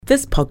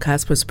This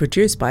podcast was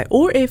produced by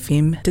OAR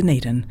FM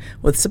Dunedin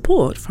with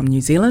support from New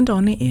Zealand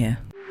On the Air.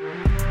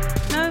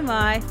 Nau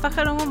mai,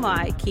 whakarongo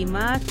mai ki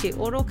mā te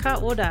oro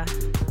ka ora.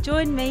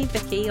 Join me,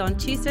 Vicky, on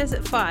Tuesdays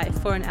at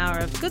 5 for an hour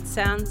of good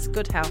sounds,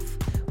 good health,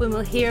 when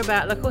we'll hear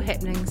about local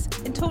happenings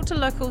and talk to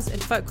locals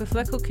and folk with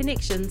local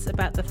connections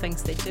about the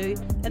things they do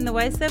and the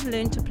ways they've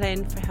learned to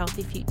plan for a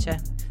healthy future.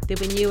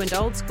 There'll be new and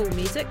old school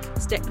music,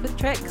 stacked with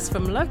tracks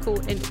from local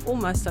and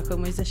almost local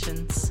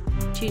musicians.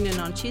 Tune in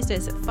on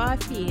Tuesdays at 5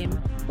 p.m.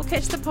 or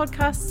catch the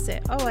podcasts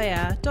at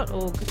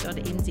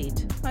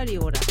oar.org.nz. Mauri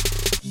ora.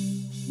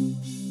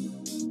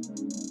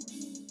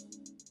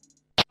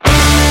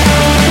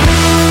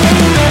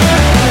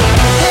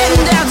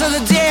 Heading down to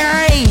the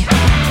dairy.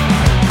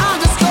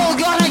 After school,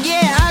 gonna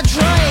get a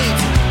treat.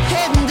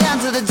 Heading down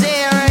to the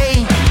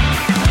dairy.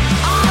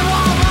 I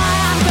want my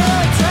after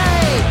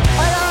tea.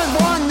 I don't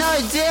want no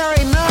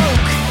dairy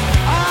milk.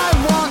 I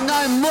want no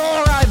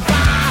Moro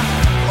bar.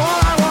 All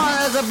I want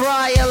is a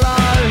bright yellow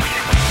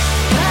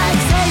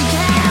Pepsi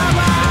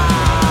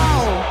Caramel.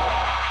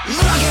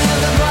 Looking at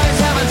the bright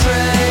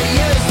cemetery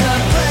used to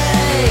be.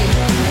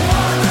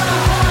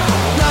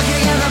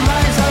 Looking at the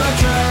bright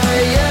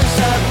cemetery used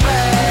to be.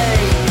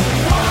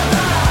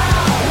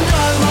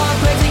 No more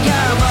Pepsi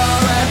Caramel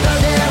left on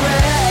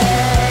dairy.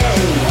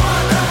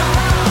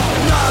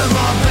 No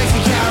more Pepsi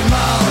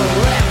Caramel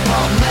left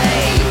for me.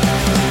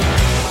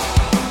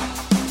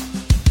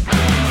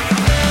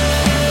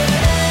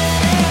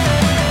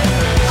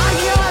 I'm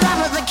going up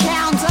at the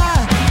counter.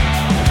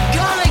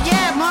 Gonna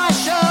get my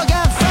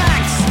sugar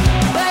fix.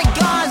 Big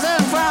guys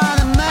in front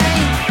of me.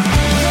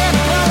 They're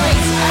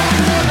bullies and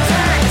they're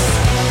dicks.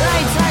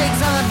 They take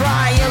some of the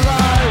bright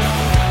yellow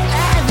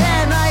and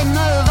then they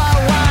move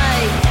away.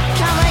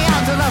 Coming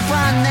up to the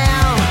front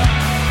now.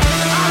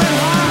 I'm in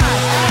horror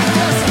and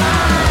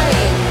dismay.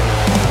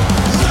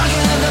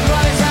 Looking at the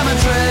bright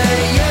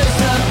cemetery used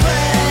to be.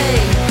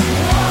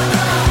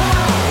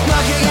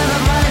 Looking at the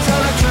bright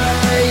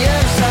cemetery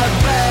used to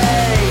be.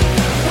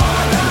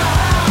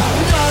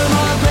 No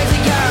more Pepsi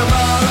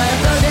Caramel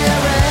left on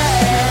dairy.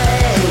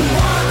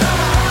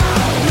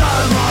 No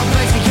more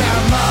Pepsi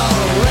Caramel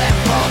left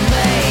for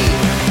me.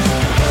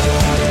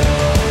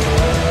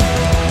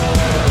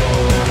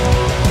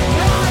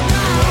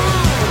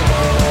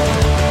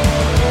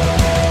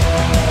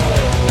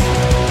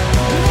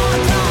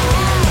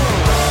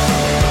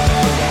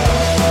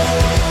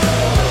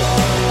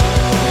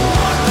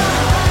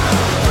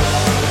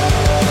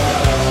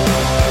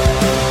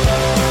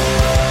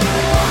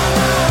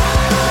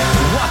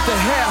 What the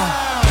hell?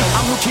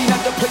 I'm looking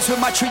at the place where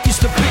my treat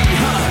used to be,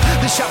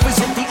 The shop is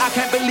empty, I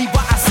can't believe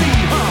what I see,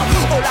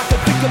 All I can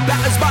think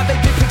about is my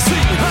baby Pixie,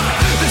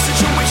 The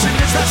situation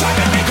is not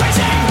driving me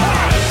crazy,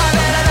 I've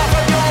had enough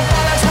of your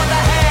bollocks, what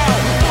the hell?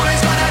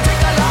 Boys gonna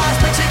take the last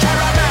Pixie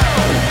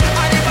Caramel.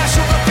 I need my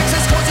sugar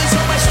fixes causing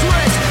so much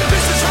stress.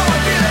 This is how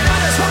I'm feeling, I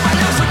just want my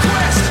last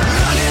request.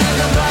 Looking at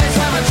the bright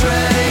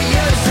cemetery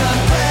used to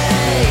be.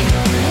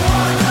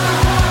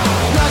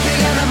 Looking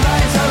at the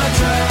bright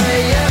cemetery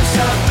used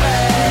to be.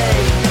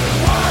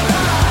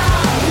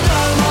 No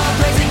more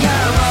Pepsi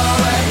Caramel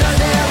left on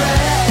dairy.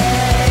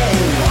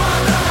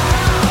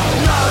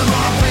 No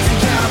more Pepsi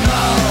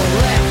Caramel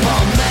left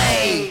for me.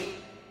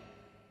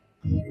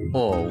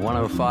 Or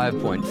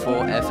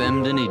 105.4 FM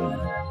Dunedin.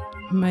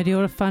 Mauri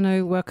ora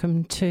whānau,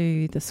 welcome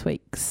to this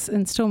week's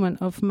instalment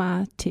of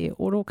Mā Te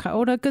Oro Ka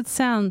Ora, good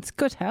sounds,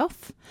 good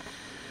health.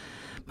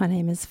 My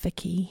name is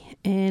Vicky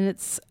and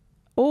it's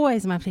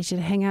always my pleasure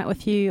to hang out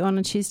with you on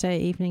a Tuesday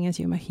evening as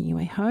you're making your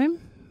way home.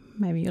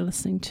 Maybe you're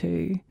listening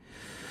to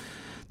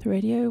the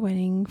radio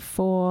waiting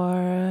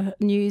for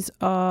news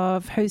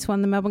of who's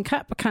won the Melbourne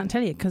Cup. I can't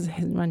tell you because it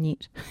hasn't run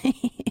yet.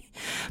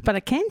 But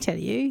I can tell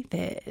you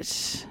that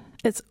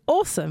it's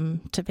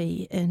awesome to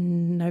be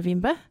in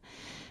November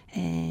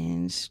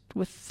and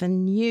with the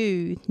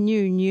new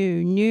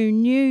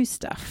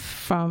stuff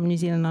from New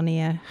Zealand On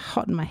Air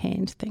hot in my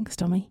hand. Thanks,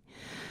 Tommy.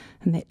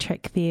 And that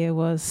track there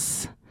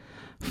was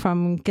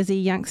from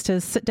Gizzy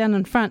Youngsters, Sit Down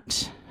in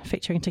Front,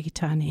 featuring Tiki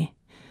Tane,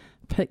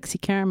 Pixie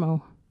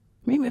Caramel.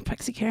 Remember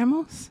Pixie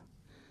Caramels?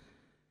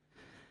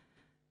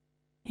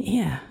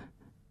 Yeah.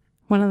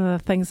 One of the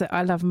things that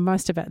I love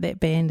most about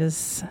that band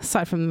is,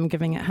 aside from them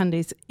giving it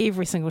hundies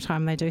every single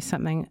time they do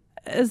something,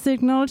 is the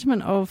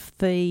acknowledgement of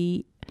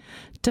the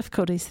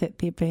difficulties that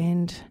their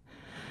band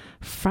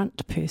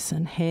front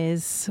person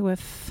has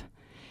with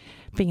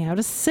being able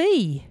to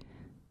see.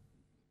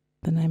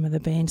 The name of the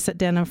band, Sit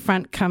Down in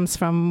Front, comes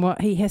from what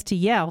he has to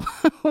yell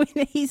when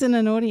he's in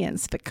an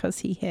audience because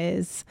he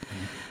has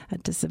a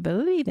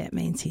disability. That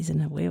means he's in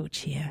a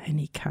wheelchair and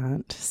he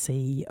can't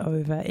see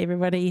over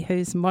everybody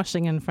who's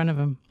moshing in front of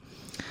him.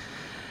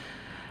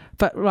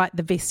 But right,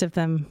 the best of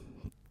them,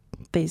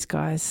 these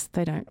guys,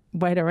 they don't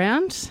wait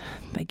around.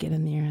 They get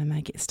in there and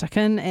they get stuck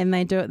in and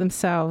they do it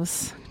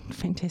themselves.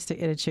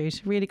 Fantastic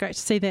attitude. Really great to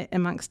see that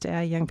amongst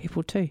our young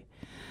people too.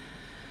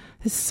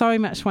 There's so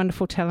much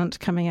wonderful talent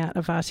coming out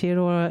of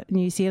Aotearoa,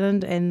 New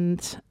Zealand, and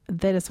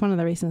that is one of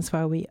the reasons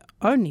why we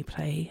only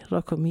play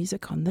local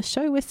music on this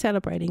show. We're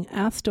celebrating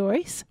our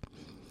stories.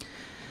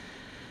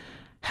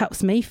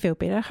 helps me feel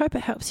better. I hope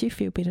it helps you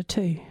feel better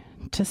too,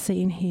 to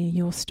see and hear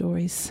your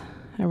stories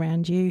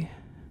around you.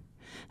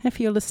 If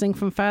you're listening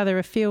from farther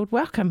afield,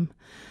 welcome.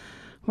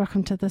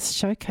 Welcome to this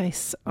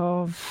showcase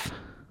of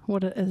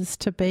what it is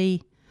to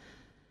be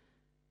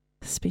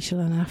special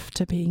enough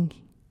to be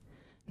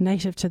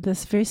native to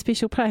this very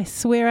special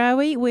place. Where are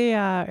we? We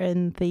are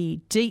in the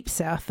deep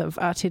south of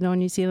Aotearoa,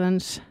 New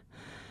Zealand,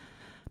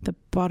 the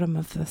bottom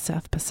of the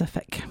South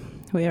Pacific.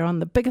 We are on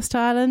the biggest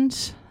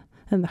island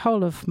in the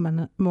whole of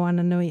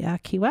Moana Nui a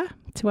Kiwa,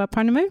 Te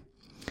Waiponamu.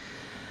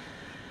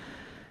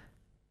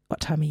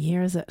 What time of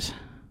year is it?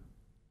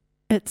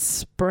 It's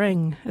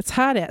spring. It's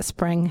hard out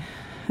spring.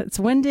 It's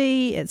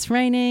windy, it's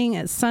raining,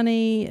 it's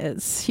sunny,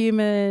 it's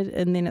humid,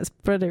 and then it's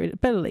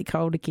bitterly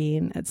cold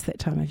again. It's that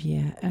time of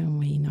year, and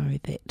we know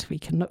that we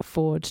can look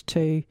forward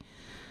to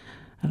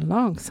a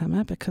long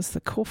summer because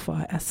the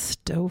kowhai are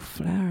still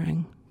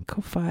flowering.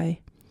 Kowhai,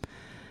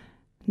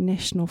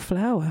 national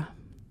flower.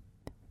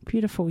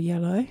 Beautiful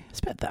yellow. It's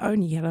about the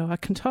only yellow I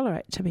can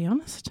tolerate, to be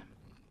honest.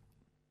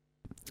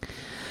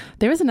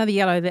 There is another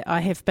yellow that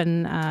I have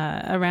been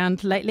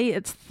around lately.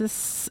 It's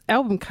this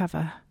album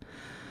cover.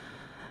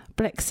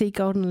 Black Sea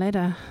Golden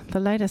Ladder, the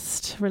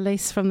latest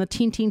release from the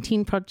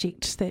 10-10-10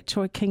 project that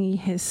Troy Kingi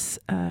has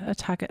a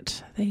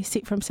target that he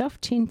set for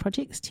himself. 10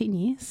 projects, 10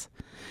 years,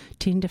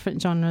 10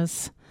 different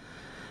genres.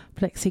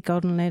 Black Sea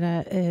Golden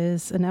Ladder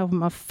is an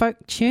album of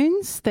folk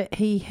tunes that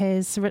he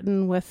has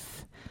written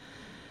with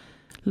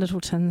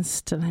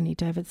Littleton's Delaney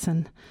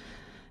Davidson.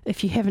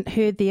 If you haven't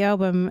heard the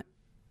album,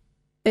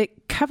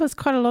 it covers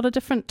quite a lot of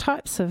different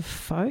types of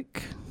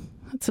folk.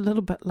 It's a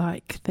little bit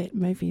like that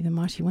movie, The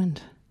Mighty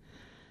Wind.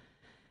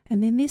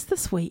 And then there's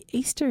this wee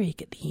Easter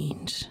egg at the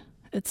end.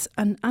 It's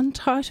an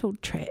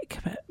untitled track,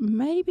 but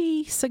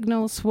maybe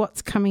signals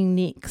what's coming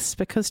next,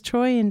 because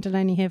Troy and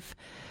Delaney have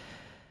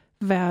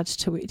vowed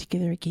to work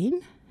together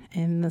again,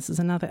 and this is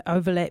another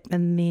overlap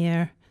in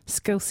their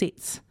skill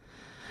sets,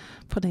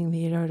 putting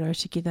their roro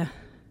together.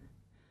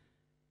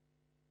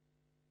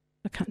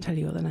 I can't tell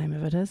you what the name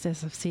of it is.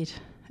 As I've said,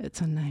 it's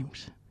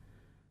unnamed,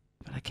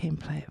 but I can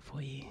play it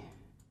for you.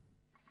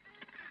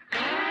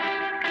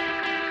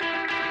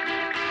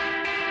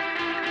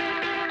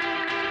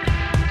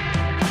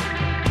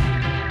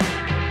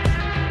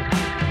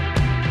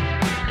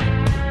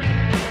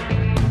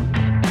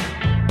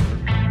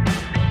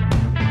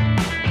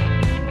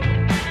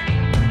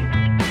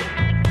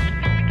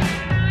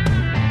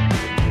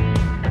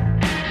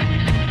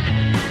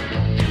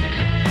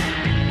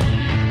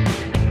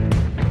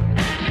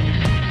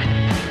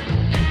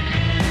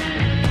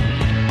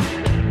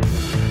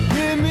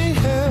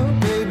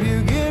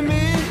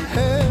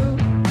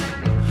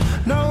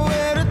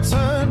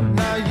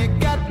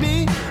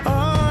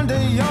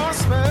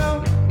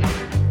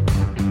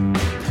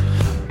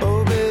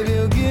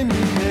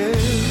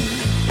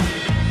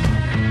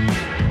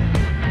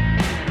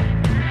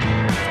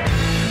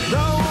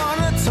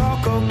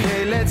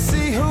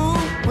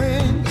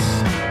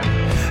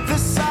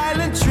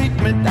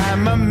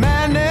 I'm a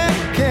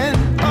mannequin.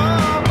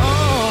 Oh,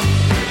 oh.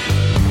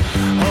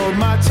 Hold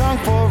my tongue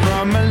for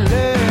a millennium.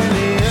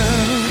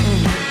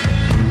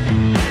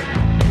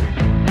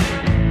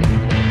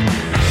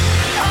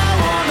 I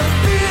wanna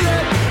feel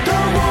it,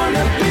 don't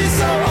wanna be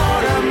so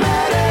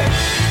automatic.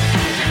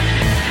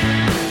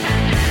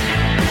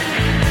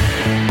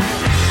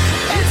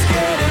 It's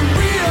getting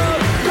real,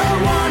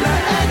 don't wanna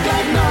act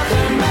like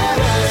nothing matters.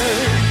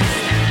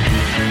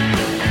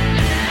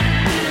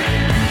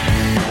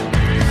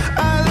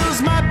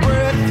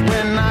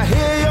 When I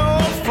hear your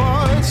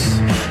voice,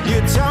 you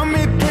tell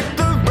me pick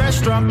the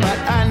restaurant, but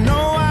I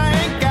know I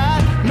ain't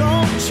got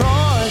no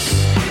choice.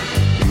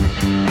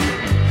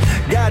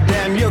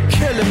 Goddamn, you're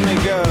killing me,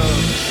 girl.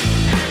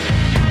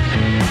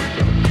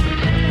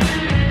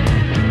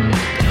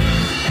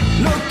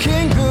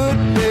 Looking good,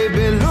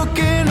 baby,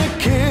 looking to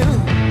kill.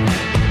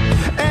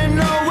 Ain't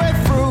no way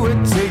through it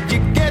till you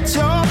get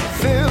your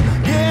fill.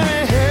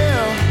 Get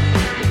hell.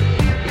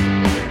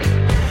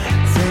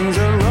 Things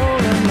are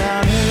rolling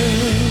downhill.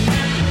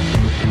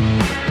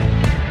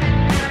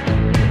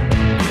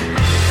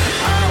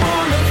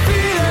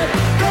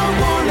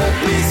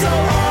 So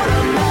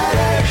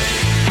automatic.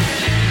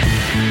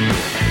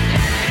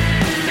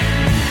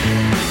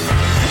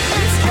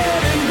 It's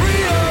getting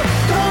real,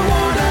 don't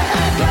wanna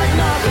act like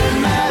nothing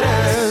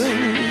matters.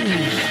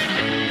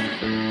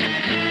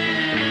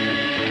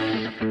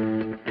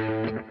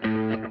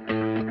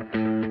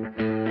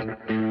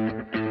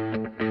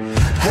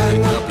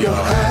 Hang up your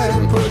hat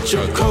and put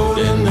your coat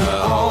in the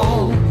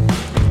hall.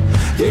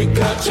 You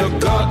got your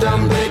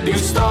goddamn baby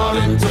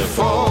starting to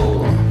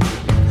fall.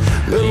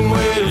 Been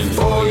waiting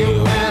for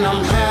you and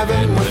I'm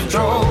having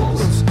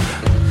withdrawals.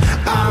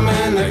 I'm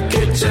in the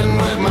kitchen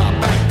with my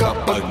back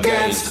up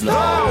against the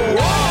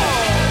wall.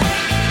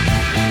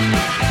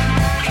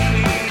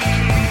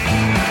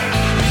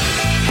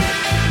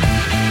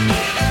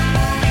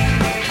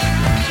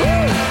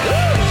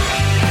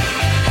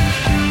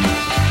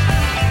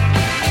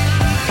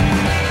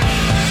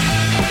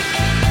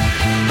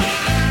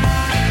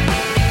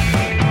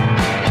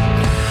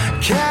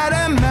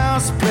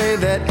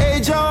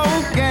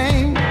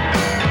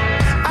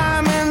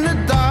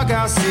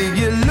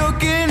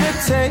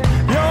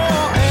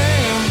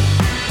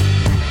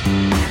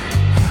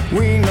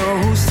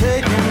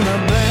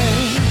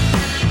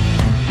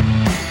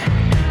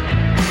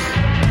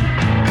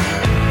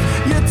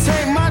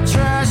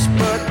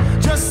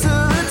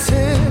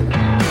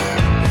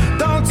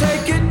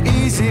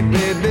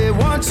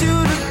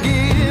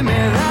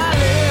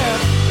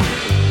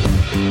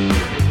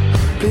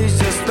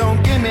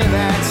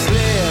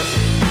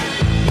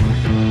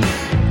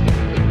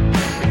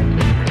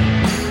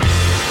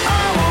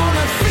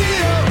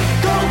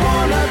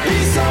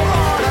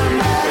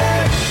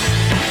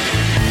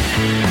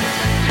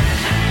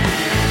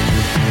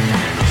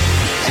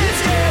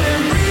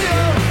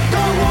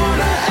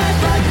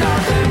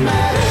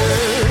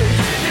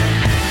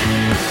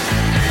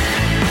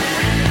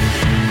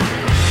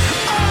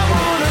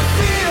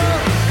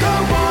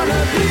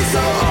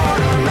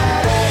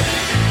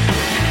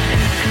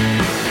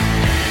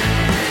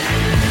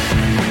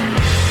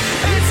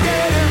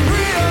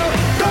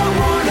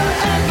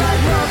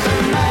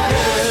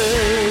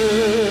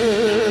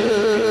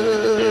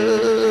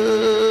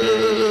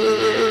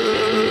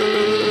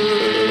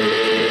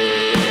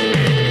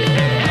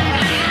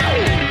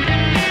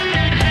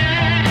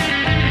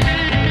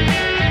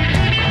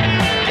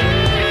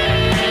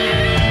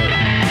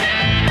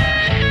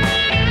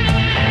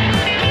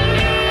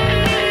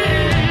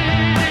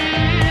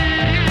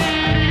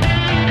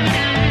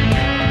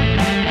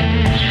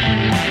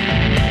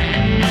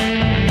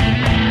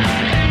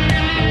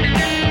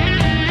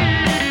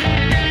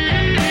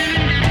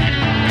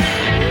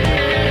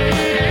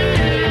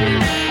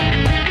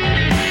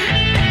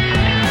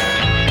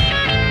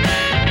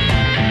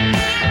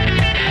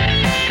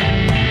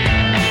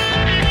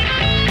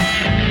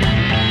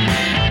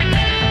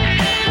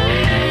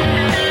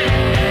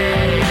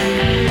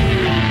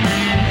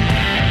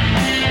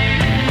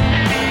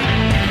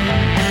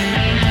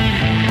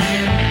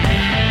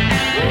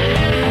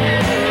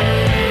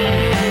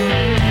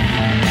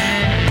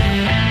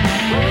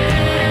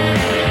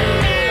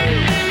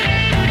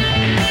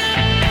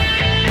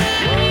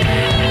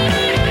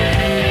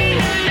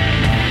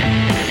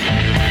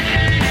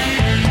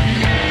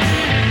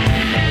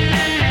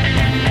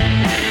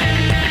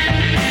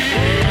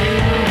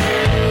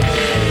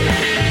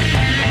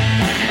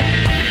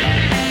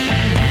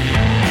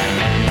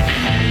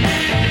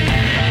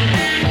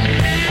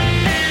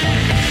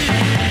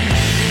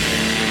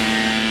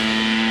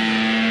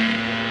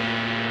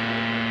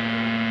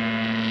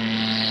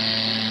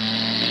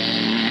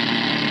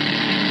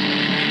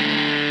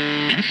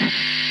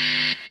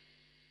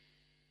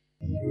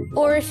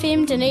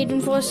 OFM,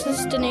 Dunedin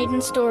Voices,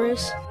 Dunedin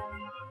Stories.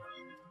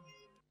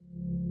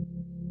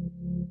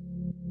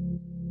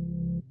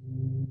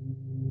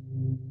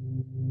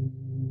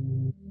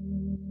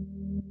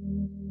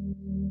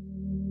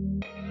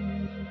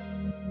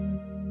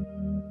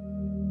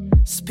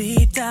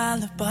 Speed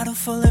dial, a bottle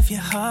full of your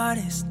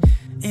hardest.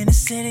 In a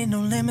city, no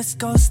limits,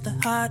 goes the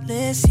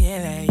heartless.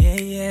 Yeah, yeah,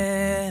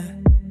 yeah.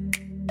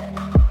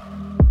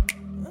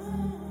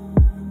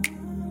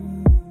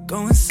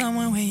 Going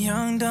somewhere we're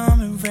young,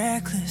 dumb, and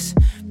reckless.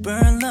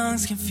 Burn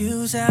lungs,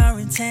 confuse our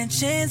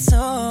intentions.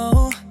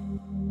 Oh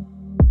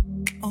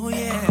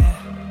yeah.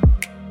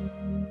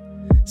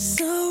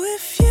 So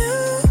if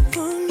you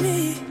want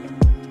me,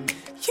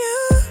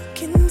 you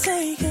can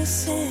take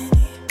us anywhere.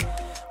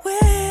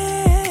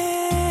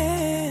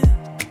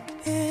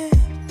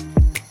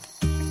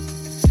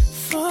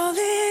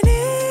 Falling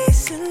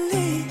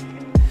easily,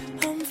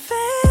 I'm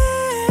fading.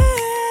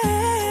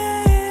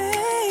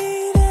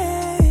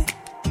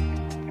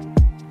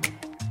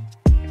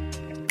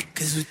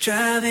 'Cause we're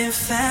driving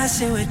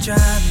fast and we're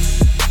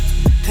driving.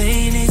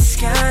 Painted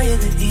sky in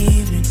the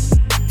evening.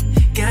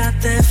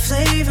 Got that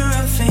flavor,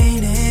 I'm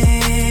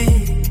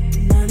fainting.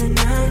 Na, na,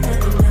 na, na,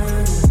 na.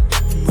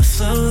 We're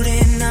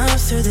floating up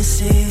through the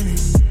ceiling.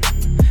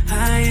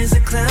 High as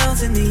the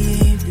clouds in the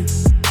evening.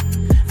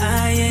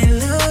 I ain't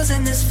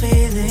losing this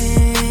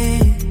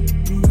feeling.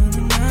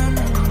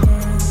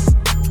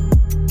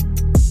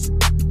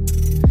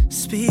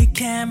 Speed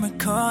camera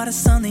caught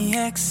us on the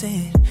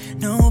exit.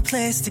 No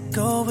place to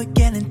go, we're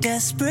getting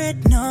desperate,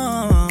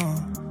 no.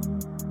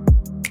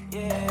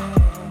 Yeah.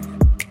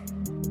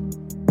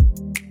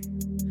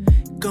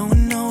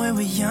 Going nowhere,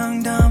 we're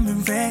young, dumb,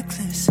 and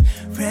reckless.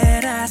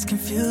 Red eyes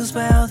confused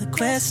by all the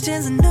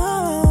questions,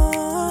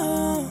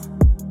 no.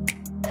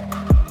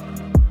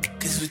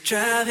 We're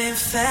driving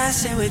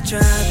fast and we're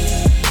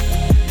driving.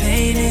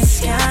 Painted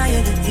sky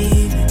in the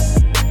evening.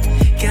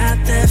 Got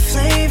that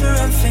flavor,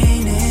 I'm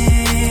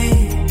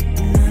fainting.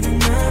 Na, na,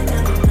 na, na,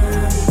 na.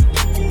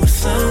 We're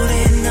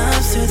floating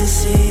up through the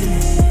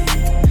ceiling.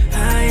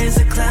 High as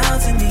the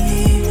clouds in the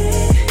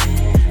evening.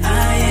 I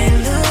ain't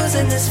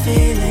losing this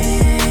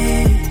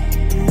feeling.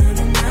 Na,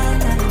 na, na,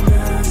 na,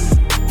 na.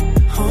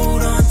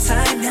 Hold on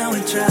tight, now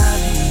we're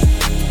driving.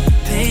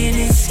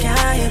 Painted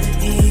sky in the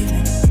evening.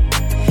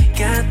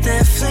 Got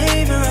that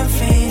flavor, I'm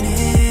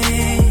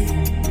fainting.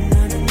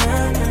 Na, na, na,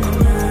 na,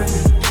 na.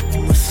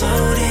 We're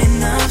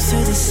floating up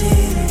through the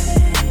ceiling.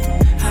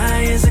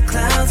 High as the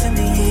clouds in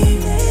the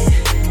evening.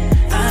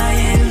 I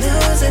ain't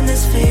losing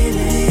this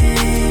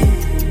feeling.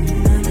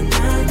 Na, na,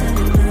 na, na,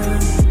 na.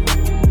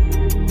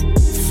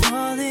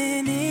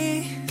 Falling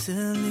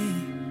easily,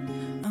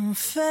 I'm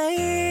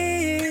fading.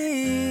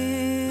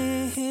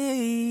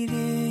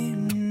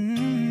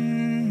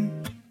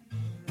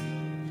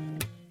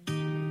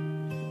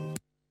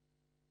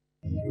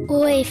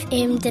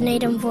 OFM,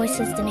 Dunedin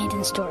Voices,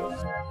 Dunedin Stories.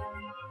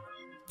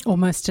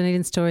 Almost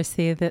Dunedin Stories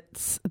there.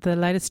 That's the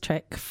latest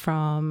track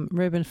from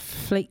Ruben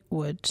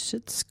Fleetwood.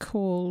 It's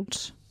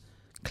called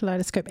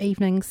Kaleidoscope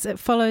Evenings. It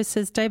follows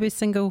his debut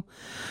single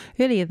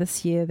earlier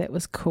this year that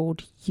was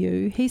called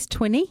You. He's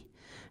 20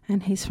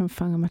 and he's from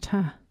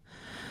Whangamata.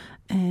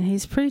 And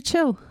he's pretty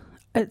chill.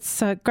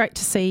 It's great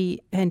to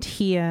see and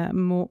hear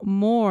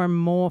more and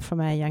more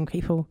from our young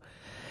people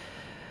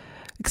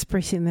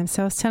expressing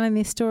themselves, telling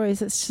their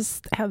stories. It's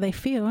just how they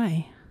feel,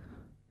 eh?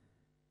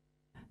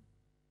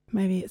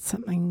 Maybe it's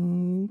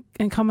something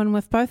in common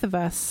with both of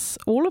us,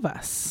 all of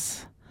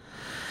us.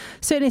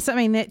 Certainly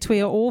something that we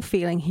are all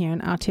feeling here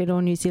in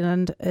Aotearoa, New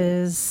Zealand,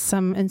 is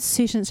some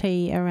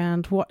uncertainty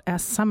around what our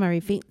summer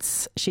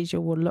events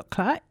schedule will look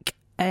like.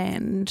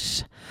 And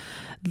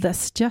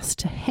this just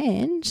to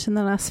hand, in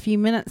the last few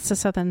minutes, the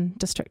Southern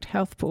District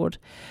Health Board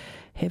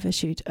have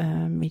issued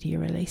a media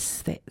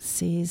release that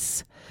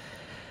says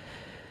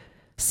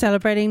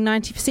celebrating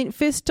 90%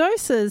 first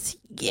doses.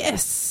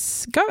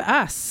 Yes, go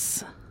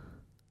us.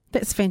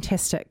 That's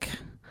fantastic.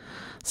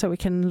 So we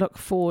can look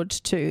forward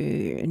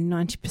to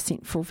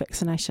 90% full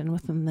vaccination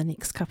within the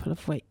next couple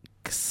of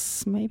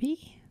weeks,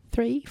 maybe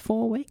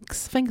 3-4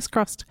 weeks. Fingers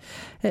crossed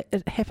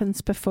it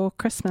happens before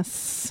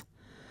Christmas.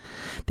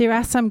 There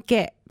are some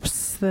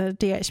gaps. The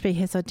DHB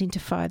has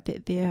identified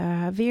that there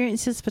are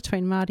variances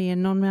between Māori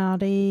and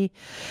non-Māori,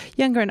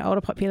 younger and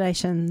older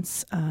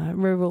populations,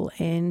 rural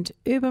and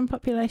urban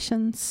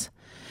populations,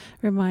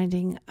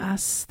 reminding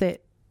us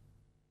that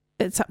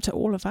it's up to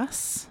all of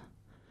us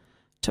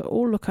to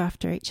all look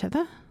after each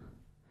other.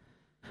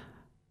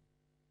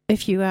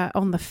 If you are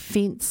on the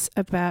fence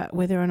about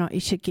whether or not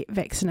you should get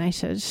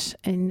vaccinated,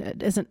 and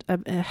it isn't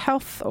a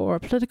health or a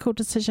political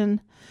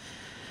decision,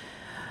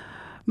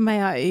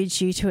 may I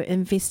urge you to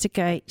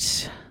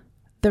investigate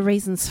the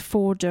reasons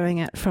for doing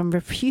it from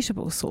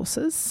reputable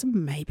sources.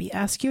 Maybe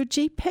ask your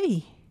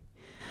GP.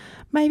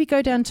 Maybe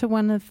go down to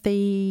one of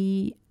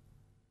the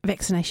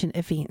vaccination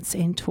events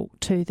and talk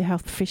to the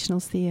health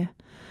professionals there.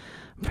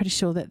 I'm pretty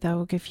sure that they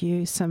will give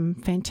you some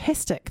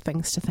fantastic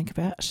things to think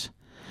about.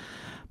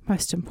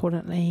 Most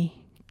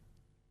importantly,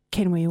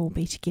 can we all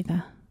be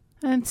together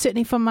And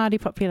certainly for Māori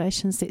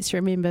populations, let's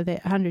remember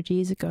that 100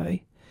 years ago,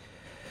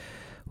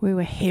 we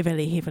were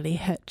heavily, heavily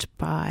hit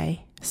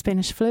by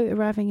Spanish flu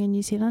arriving in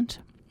New Zealand.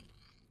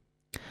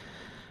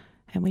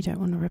 And we don't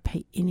want to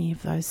repeat any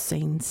of those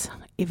scenes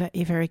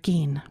ever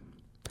again.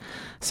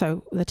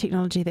 So the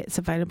technology that's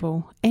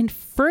available and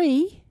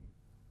free,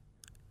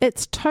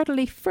 it's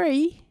totally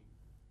free,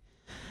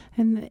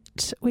 and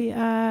that we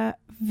are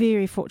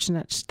very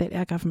fortunate that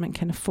our government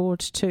can afford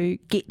to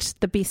get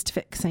the best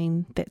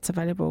vaccine that's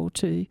available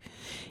to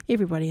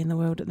everybody in the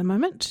world at the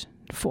moment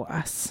for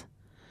us.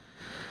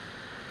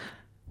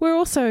 We're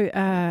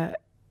also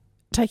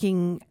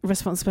taking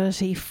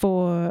responsibility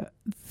for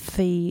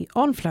the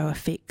on-flow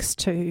effects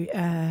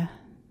to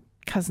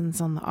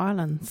cousins on the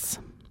islands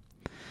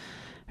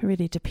who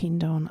really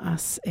depend on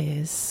us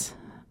as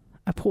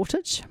a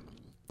portage.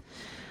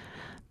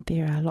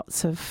 There are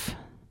lots of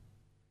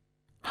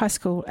high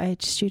school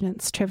age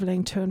students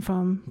travelling to and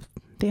from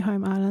their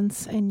home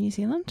islands in New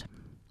Zealand.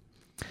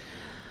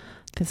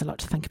 There's a lot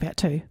to think about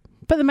too.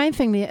 But the main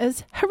thing there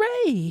is,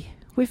 hooray!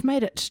 We've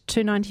made it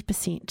to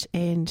 90%,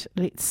 and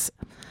let's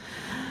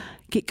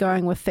get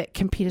going with that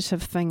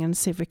competitive thing and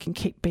see if we can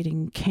keep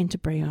beating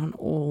Canterbury on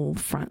all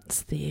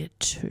fronts there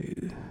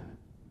too.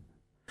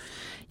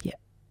 Yeah.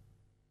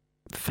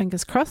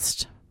 Fingers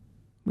crossed.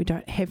 We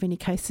don't have any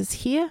cases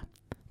here,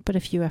 but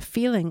if you are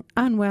feeling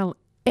unwell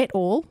at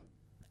all,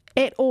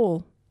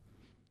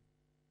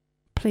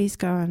 please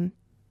go and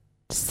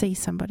see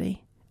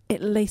somebody.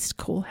 At least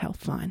call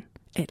Healthline,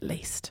 at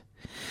least.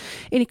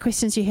 Any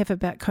questions you have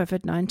about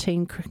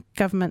COVID-19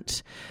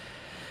 government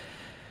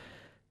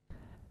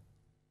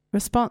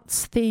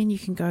response, then you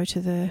can go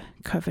to the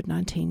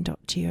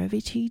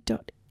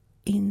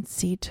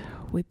covid19.govt.nz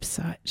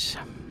website.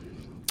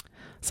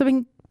 So we've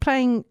been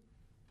playing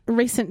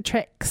recent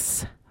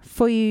tracks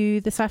for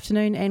you this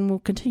afternoon, and we'll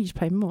continue to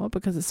play more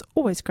because it's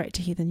always great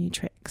to hear the new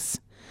tracks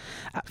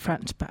up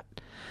front. But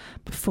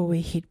before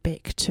we head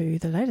back to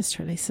the latest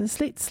releases,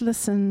 let's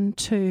listen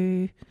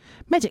to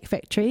Magic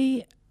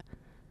Factory,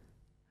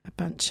 a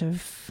bunch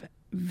of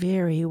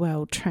very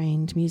well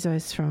trained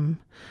musos from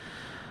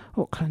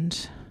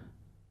Auckland.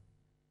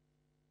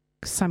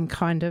 Some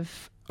kind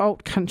of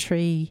old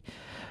country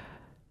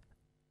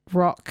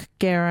rock,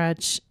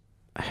 garage,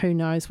 who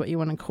knows what you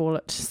want to call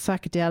it,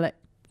 psychedelic,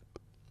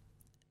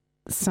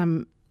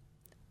 some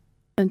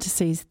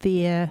indices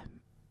there.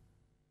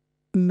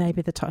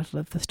 Maybe the title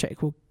of this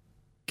track will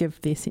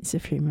give their sense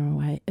of humour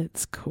away.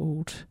 It's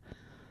called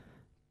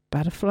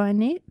Butterfly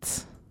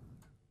Nets.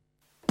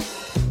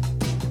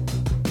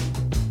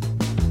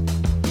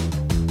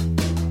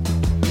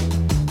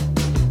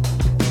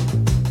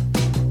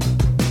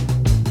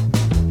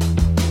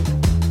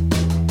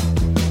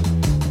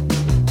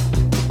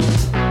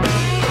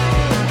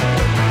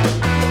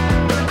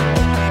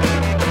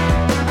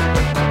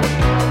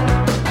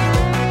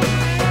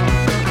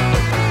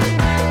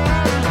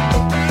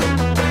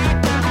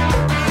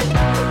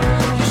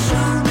 You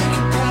show me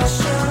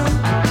compassion.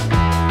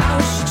 I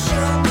wish you'd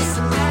show me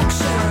some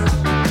action.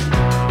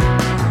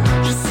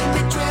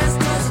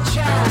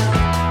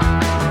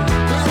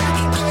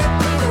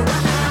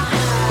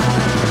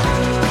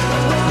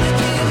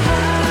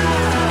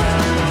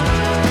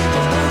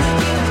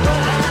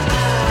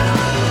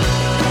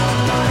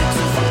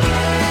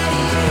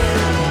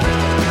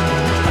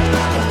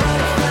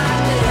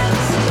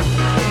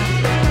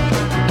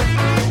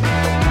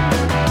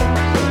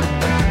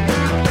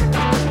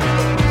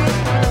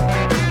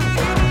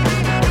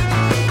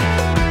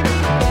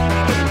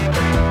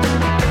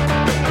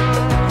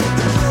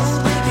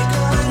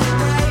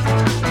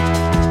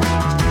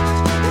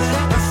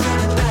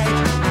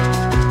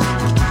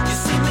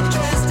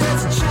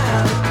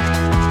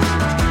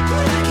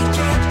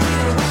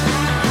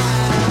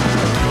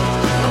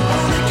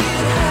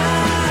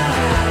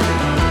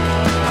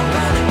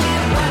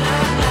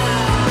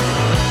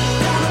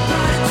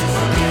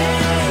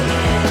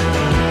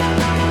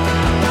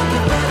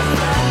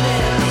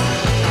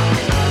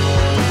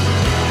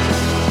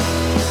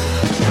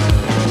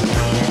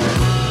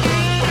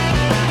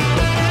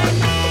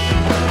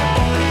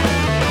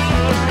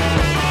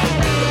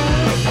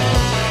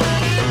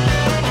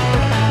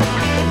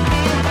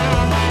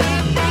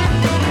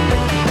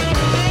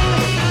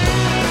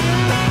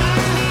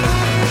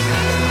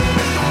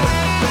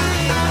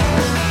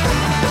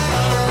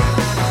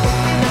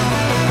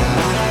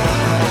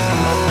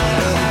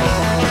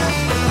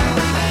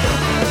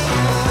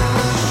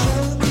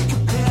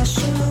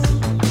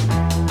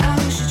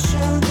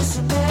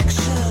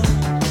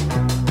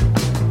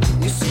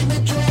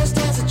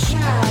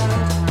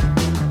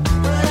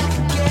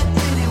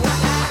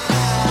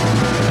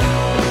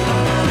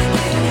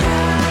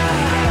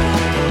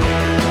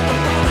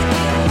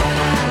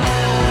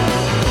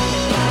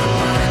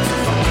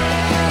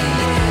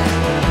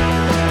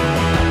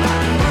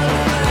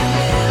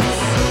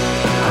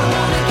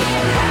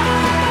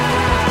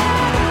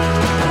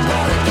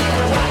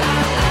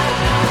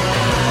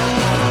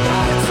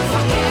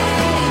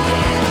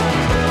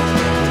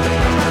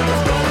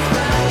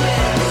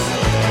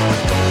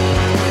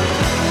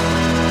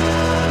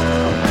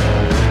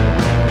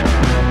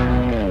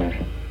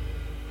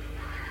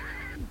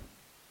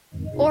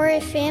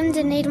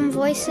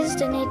 Voices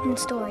Dunedin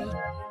Story.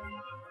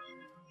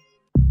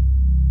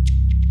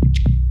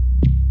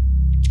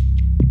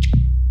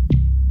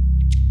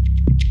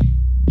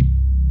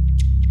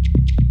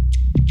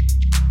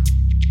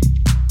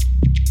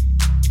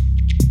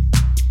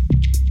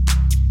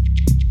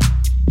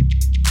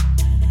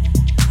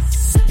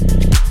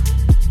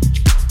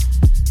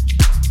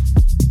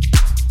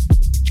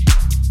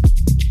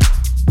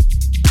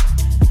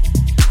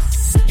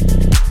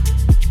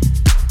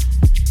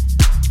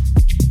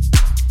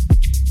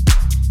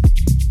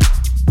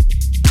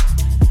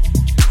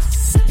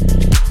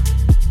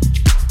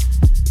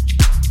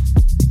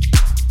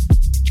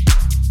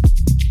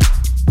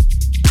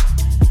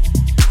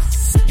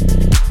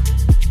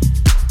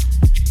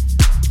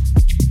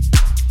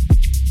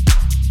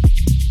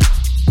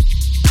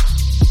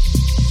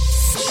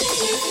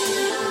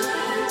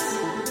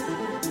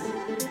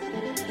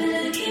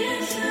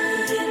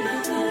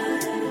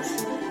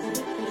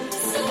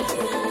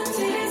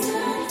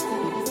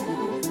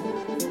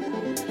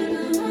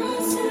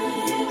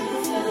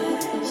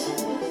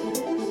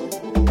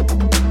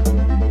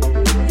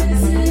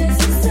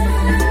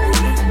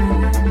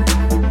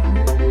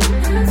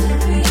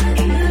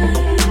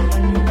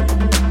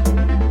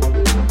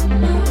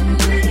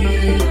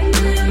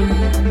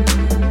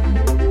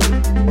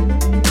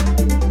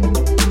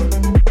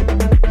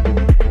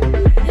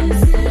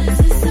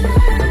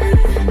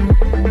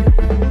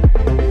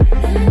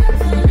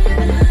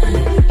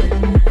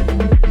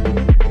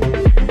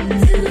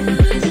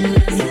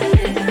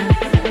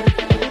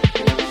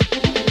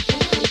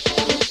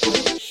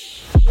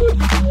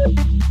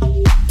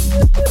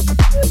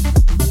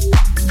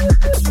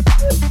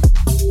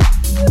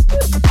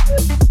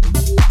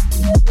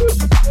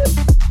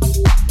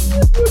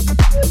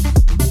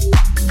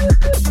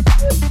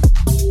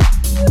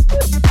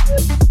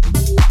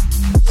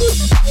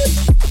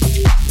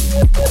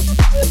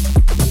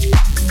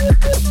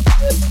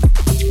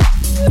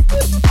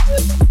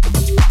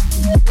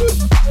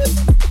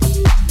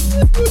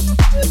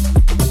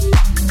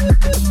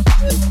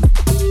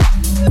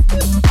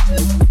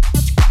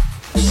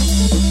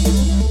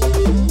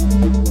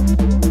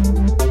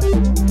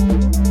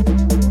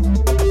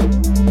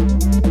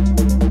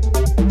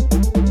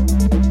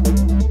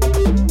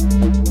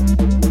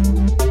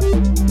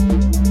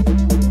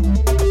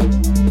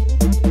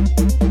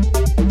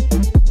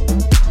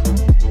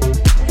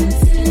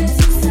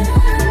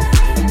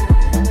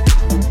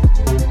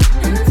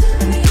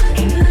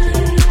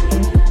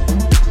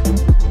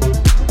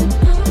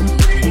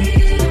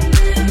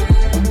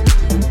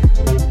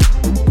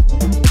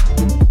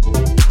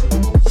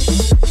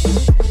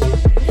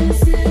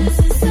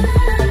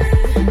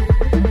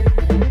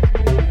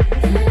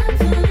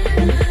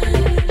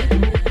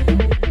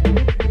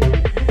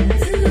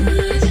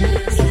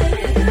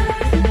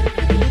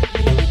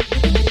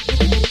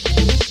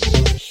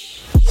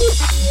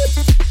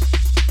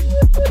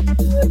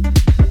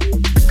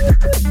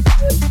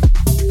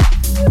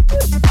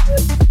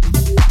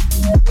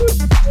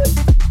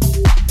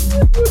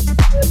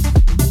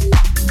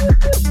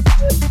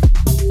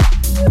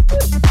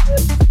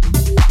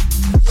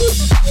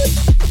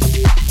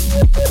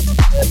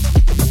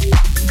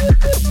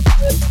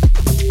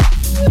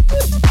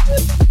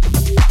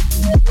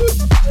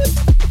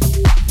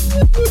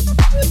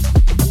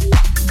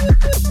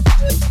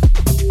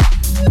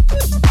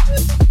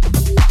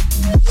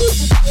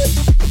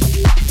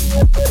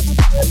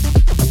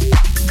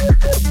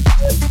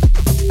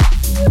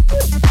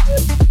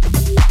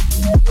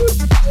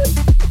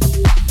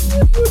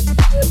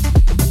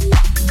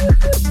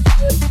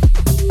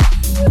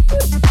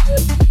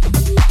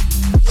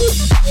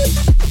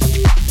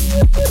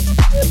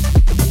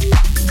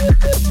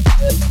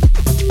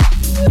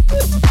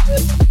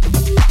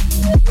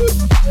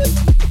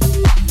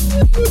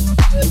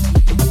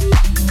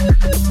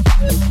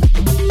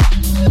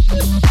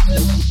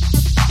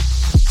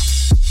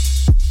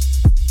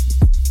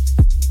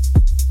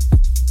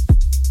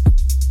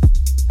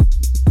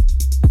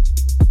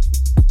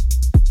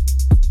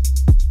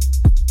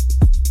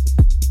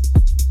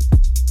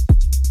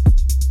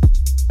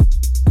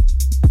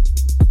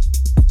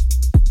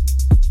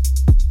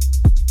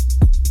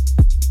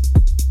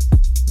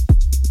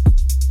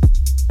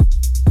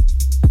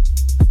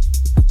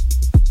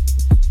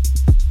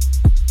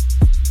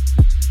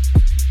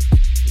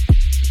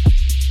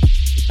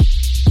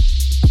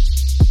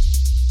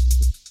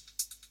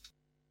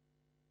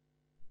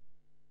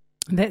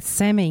 That's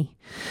Sammy.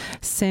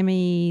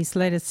 Sammy's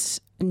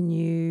latest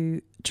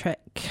new track,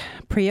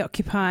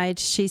 Preoccupied.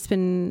 She's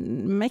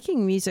been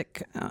making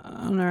music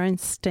on her own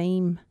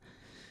steam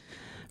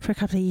for a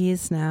couple of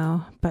years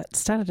now, but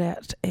started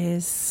out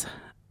as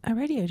a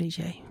radio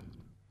DJ.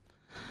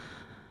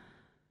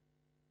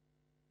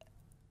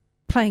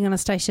 Playing on a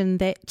station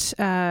that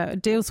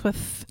deals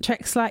with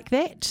tracks like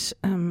that,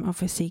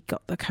 obviously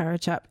got the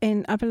courage up,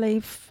 and I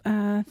believe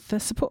the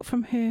support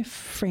from her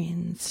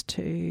friends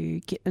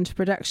to get into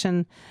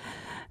production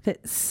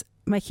that's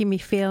making me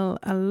feel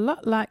a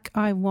lot like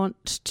I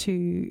want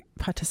to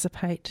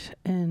participate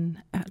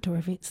in outdoor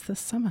events this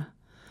summer.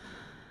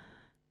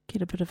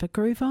 get a bit of a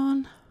groove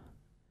on.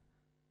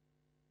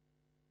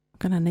 I'm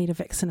going to need a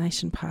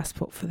vaccination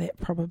passport for that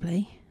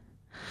probably.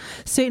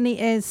 Certainly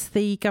as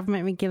the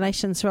government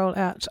regulations roll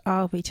out,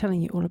 I'll be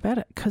telling you all about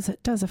it because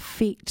it does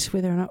affect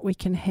whether or not we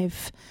can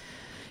have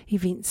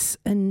events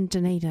in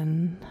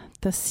Dunedin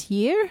this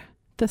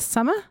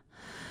summer.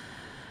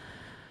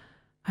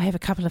 I have a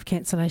couple of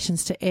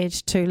cancellations to add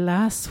to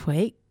last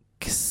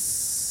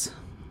week's.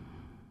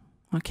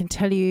 I can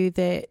tell you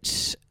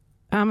that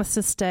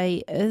Armistice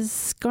Day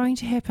is going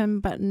to happen,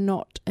 but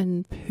not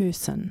in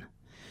person.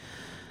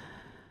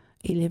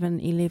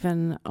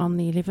 11/11 on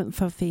the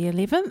 11th of the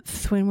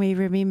 11th, when we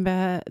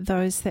remember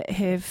those that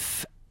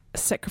have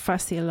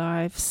sacrificed their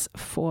lives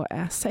for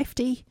our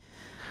safety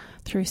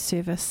through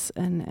service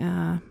in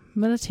our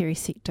military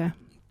sector.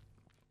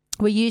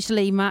 We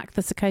usually mark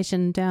this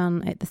occasion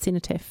down at the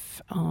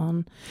Cenotaph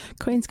on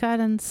Queen's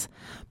Gardens,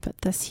 but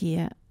this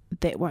year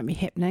that won't be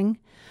happening.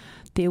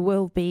 There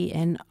will be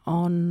an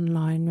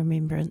online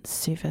remembrance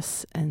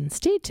service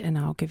instead, and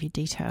I'll give you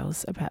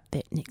details about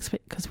that next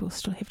week because we'll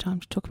still have time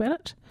to talk about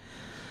it.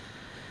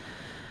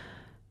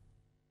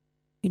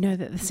 You know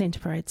that the Centre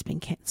Parade's been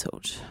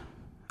cancelled.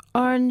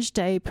 Orange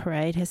Day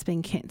Parade has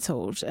been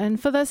cancelled. And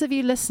for those of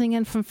you listening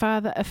in from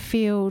farther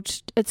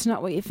afield, it's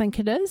not what you think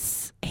it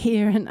is.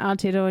 Here in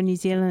Aotearoa, New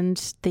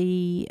Zealand,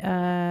 the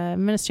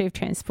Ministry of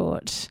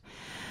Transport,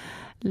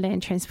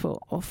 Land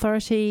Transport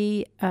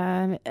Authority,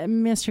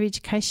 Ministry of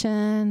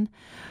Education,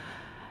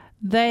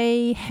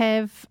 they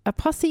have a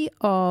posse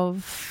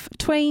of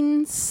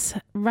tweens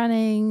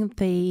running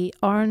the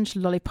orange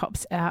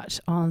lollipops out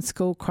on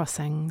school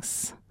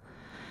crossings.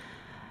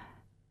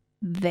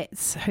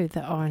 That's who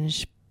the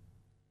Orange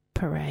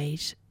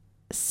Parade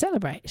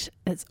celebrate.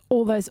 It's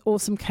all those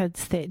awesome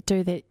kids that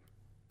do that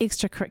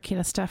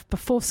extracurricular stuff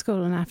before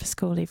school and after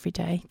school every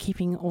day,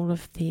 keeping all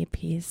of their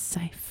peers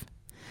safe.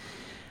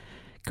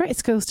 Great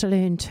skills to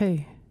learn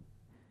too.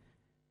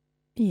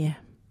 Yeah.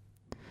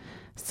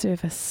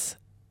 Service.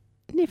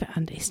 Never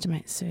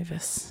underestimate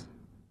service.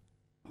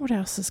 What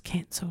else is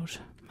cancelled?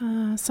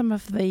 Some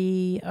of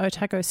the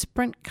Otago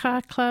Sprint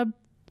Car Club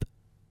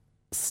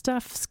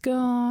stuff's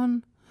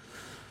gone.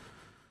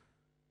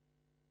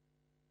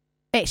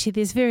 Actually,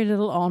 there's very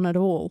little on at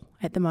all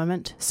at the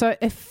moment. So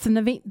if an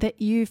event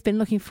that you've been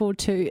looking forward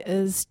to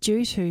is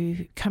due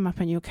to come up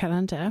in your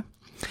calendar,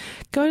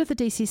 go to the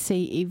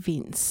DCC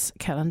events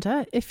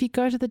calendar. If you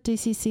go to the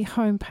DCC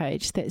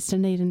homepage, that's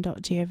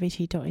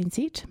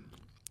dunedin.govt.nz,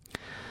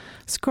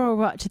 scroll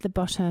right to the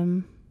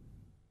bottom,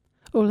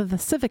 all of the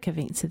civic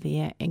events are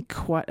there, and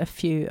quite a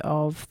few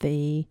of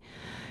the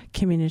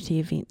community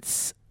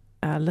events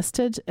are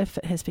listed. If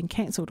it has been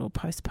cancelled or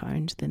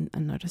postponed, then a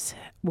notice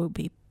will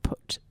be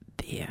put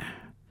there.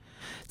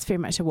 It's very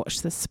much a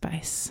watch this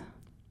space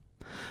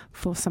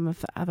for some of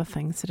the other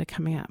things that are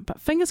coming up.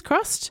 But fingers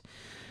crossed,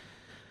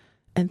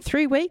 in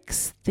 3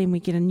 weeks, then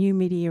we get a new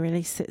media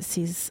release that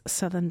says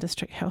Southern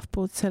District Health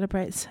Board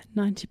celebrates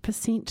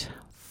 90%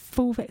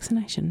 full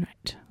vaccination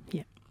rate.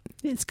 Yeah,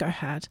 let's go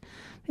hard.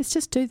 Let's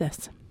just do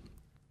this.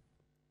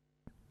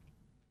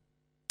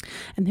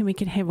 And then we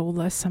can have all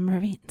those summer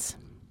events.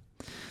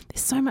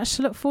 There's so much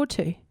to look forward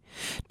to.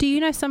 Do you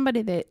know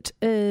somebody that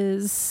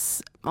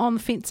is on the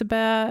fence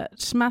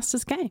about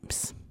Masters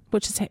Games,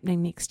 which is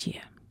happening next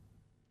year?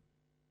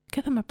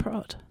 Give them a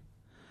prod.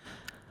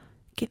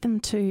 Get them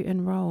to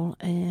enrol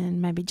in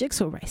maybe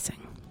jigsaw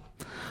racing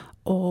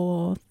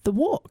or the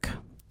walk.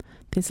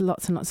 There's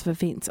lots and lots of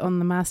events on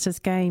the Masters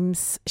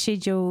Games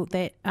schedule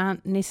that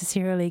aren't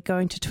necessarily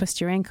going to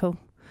twist your ankle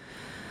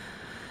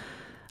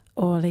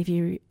or leave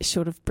you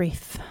short of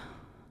breath.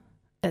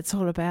 It's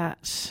all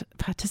about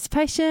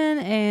participation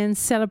and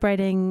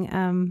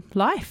celebrating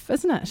life,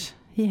 isn't it?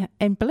 Yeah,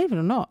 and believe it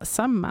or not,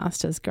 some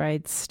master's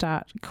grades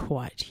start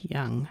quite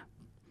young.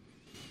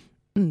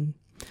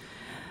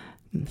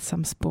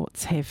 Some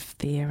sports have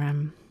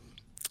their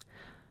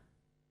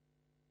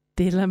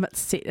limits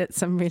set at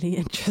some really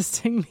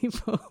interesting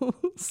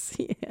levels.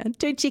 Yeah,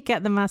 do check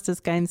out the Masters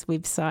Games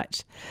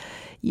website.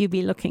 You'll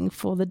be looking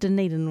for the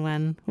Dunedin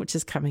one, which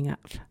is coming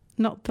up,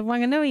 not the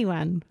Wanganui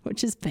one,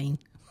 which has been.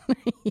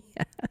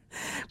 Yeah.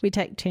 We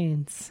take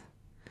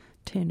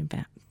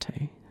turnabout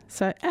too.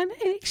 So, and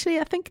actually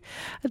I think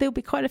there'll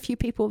be quite a few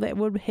people that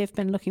would have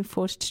been looking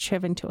forward to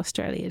travelling to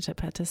Australia to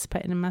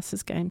participate in the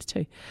Masters Games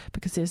too,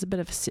 because there's a bit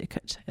of a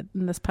circuit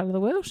in this part of the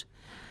world.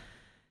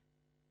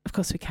 Of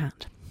course we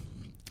can't.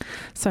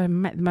 So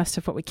make the most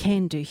of what we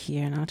can do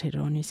here in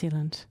Aotearoa, New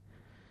Zealand.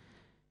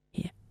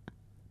 Yeah.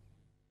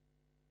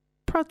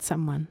 Prod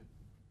someone.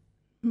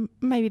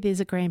 Maybe there's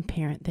a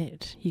grandparent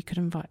that you could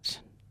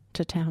invite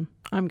to town.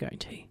 I'm going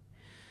to.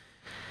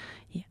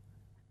 Yeah.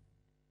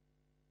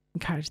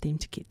 Encourage them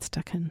to get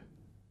stuck in.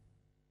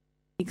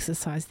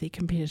 Exercise their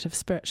competitive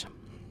spirit.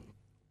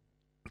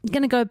 I'm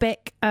going to go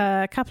back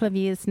a couple of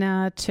years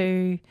now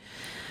to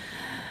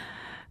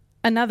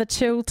another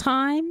chill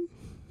time,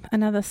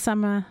 another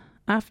summer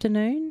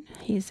afternoon.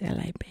 Here's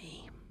LAB.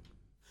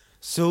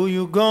 So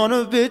you're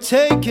gonna be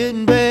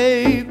taken,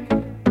 babe,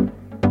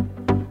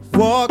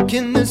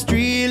 Walking the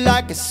street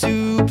like a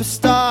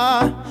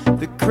superstar,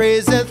 the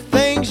crazy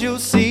things you'll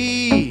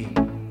see.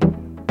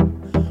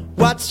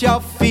 What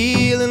you're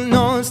feeling,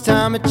 know it's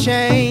time to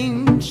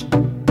change.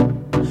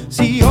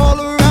 See, all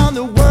around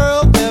the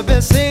world they'll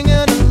be singing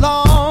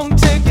along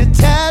to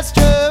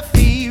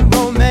catastrophe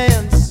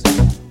romance.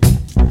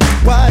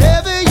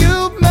 Whatever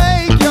you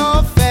make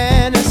your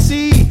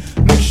fantasy,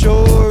 make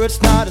sure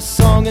it's not a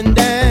song and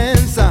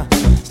dance.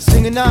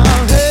 Singing now,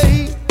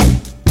 hey,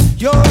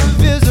 you're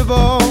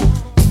invisible,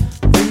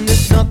 and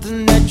there's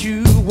nothing that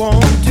you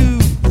won't do.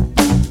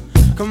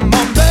 Come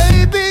on,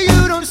 baby,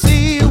 you don't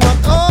see what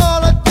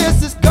all of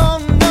this is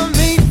gonna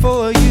mean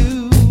for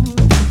you.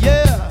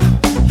 Yeah,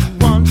 he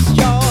wants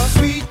your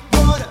sweet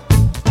water,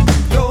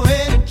 your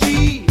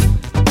energy,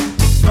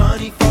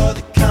 money for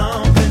the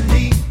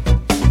company.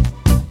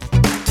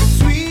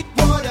 Sweet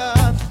water,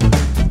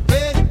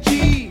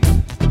 energy,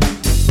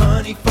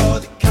 money for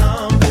the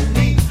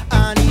company.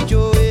 I need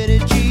your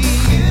energy.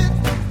 It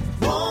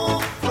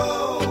won't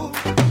flow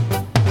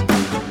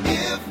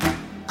if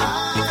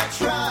I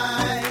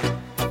try.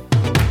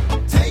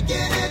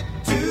 Taking it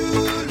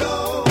too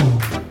low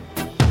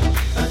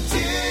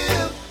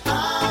until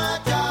I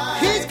die.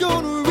 He's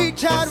gonna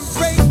reach out and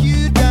break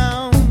you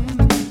down,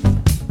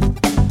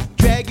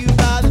 drag you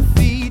by the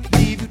feet,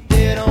 leave you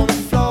dead on the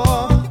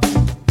floor,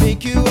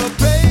 make you or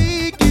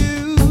break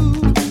you.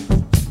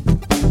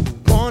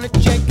 Wanna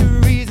check your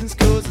reasons,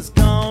 'cause it's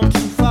gone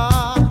too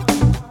far.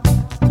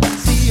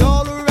 See,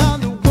 all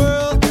around the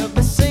world they'll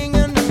be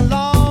singing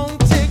along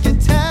to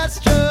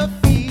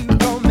catastrophe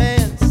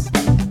romance.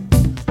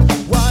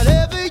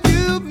 Whatever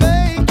you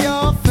make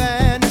your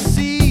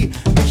fantasy,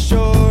 make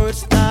sure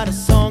it's not a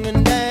song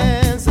and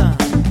dance. I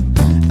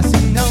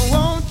say, now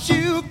won't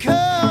you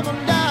come on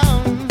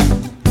down?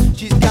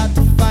 She's got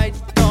to fight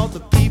all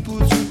the people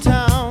through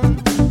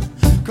town.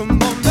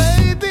 Come on,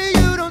 baby,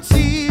 you don't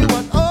see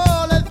what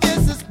all of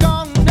this is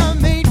gonna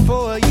mean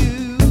for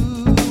you.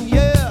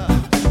 Yeah,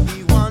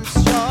 he wants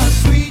your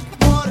sweet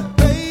water,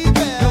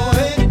 baby, your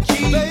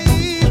energy,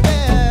 baby,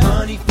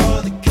 money for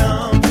the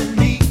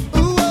company.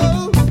 Ooh,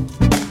 oh.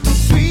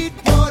 Sweet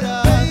water,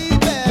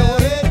 baby, your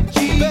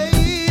energy,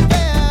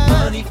 baby,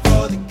 money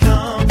for the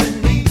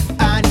company.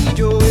 I need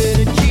your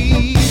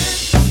energy.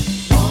 It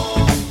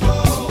won't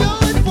flow, no,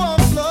 it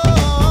won't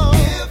flow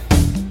if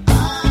I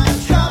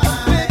try,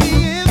 baby,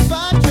 if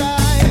I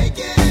try.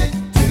 Taking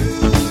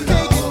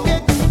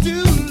it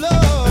too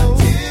low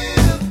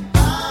until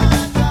I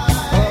die.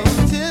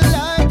 Until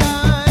I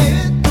die.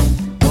 It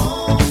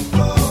won't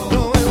flow,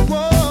 no, it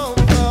won't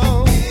flow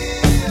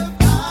if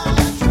I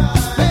try,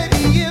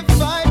 baby, if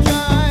I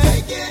try.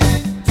 Taking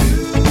it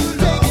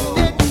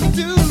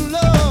too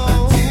low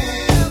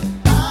until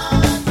I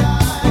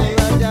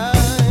die.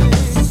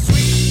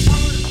 Sweet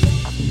water,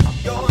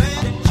 your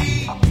energy,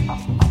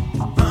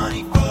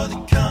 money for the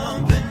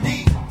company.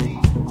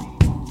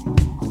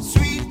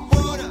 Sweet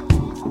water,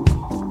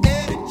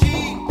 energy,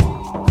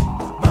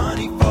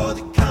 money for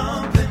the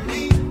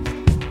company.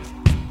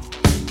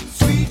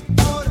 Sweet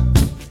water,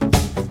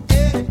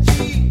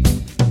 energy,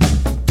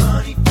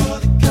 money for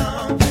the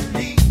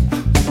company.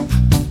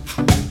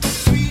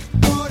 Sweet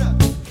water,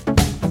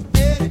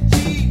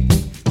 energy,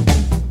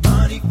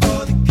 money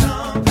for the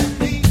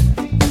company.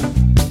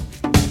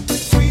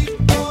 Sweet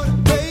water,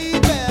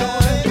 baby,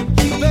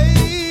 energy,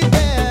 baby,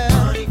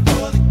 money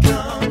for the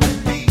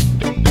company.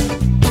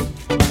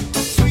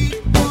 Sweet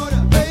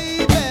water,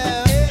 baby,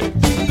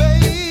 energy,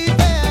 baby,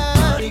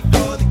 money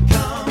for the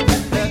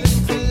company.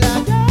 Till I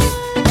die.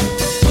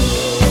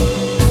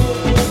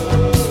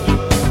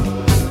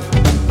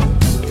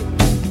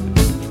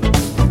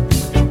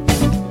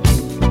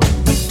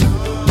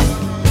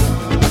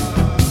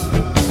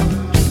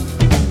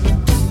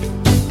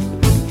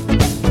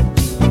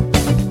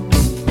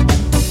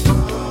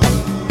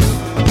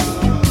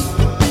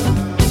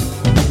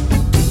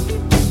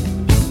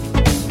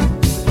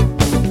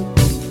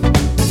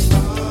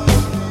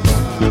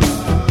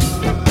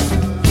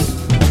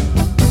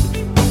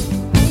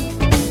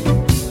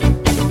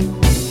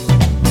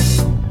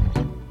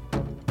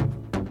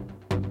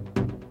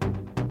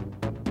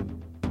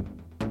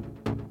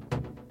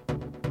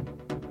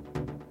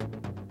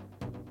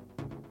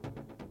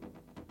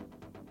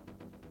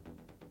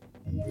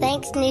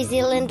 Thanks, New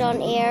Zealand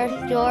On Air.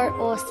 You're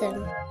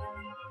awesome.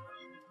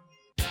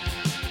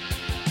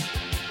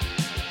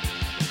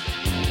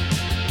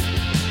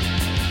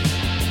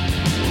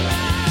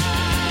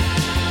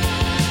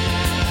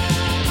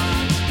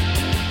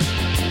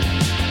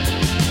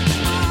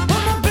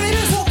 When my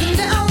baby's walking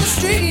down the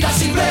street, I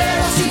see red,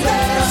 I see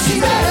red, I see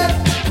red.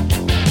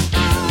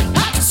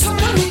 I can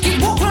someone who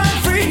can walk right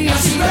free. I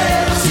see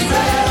red, I see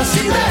red, I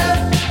see red.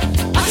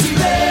 I see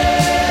red,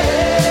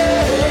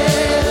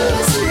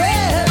 I see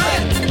red.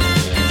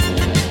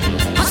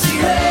 I see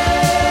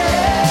red.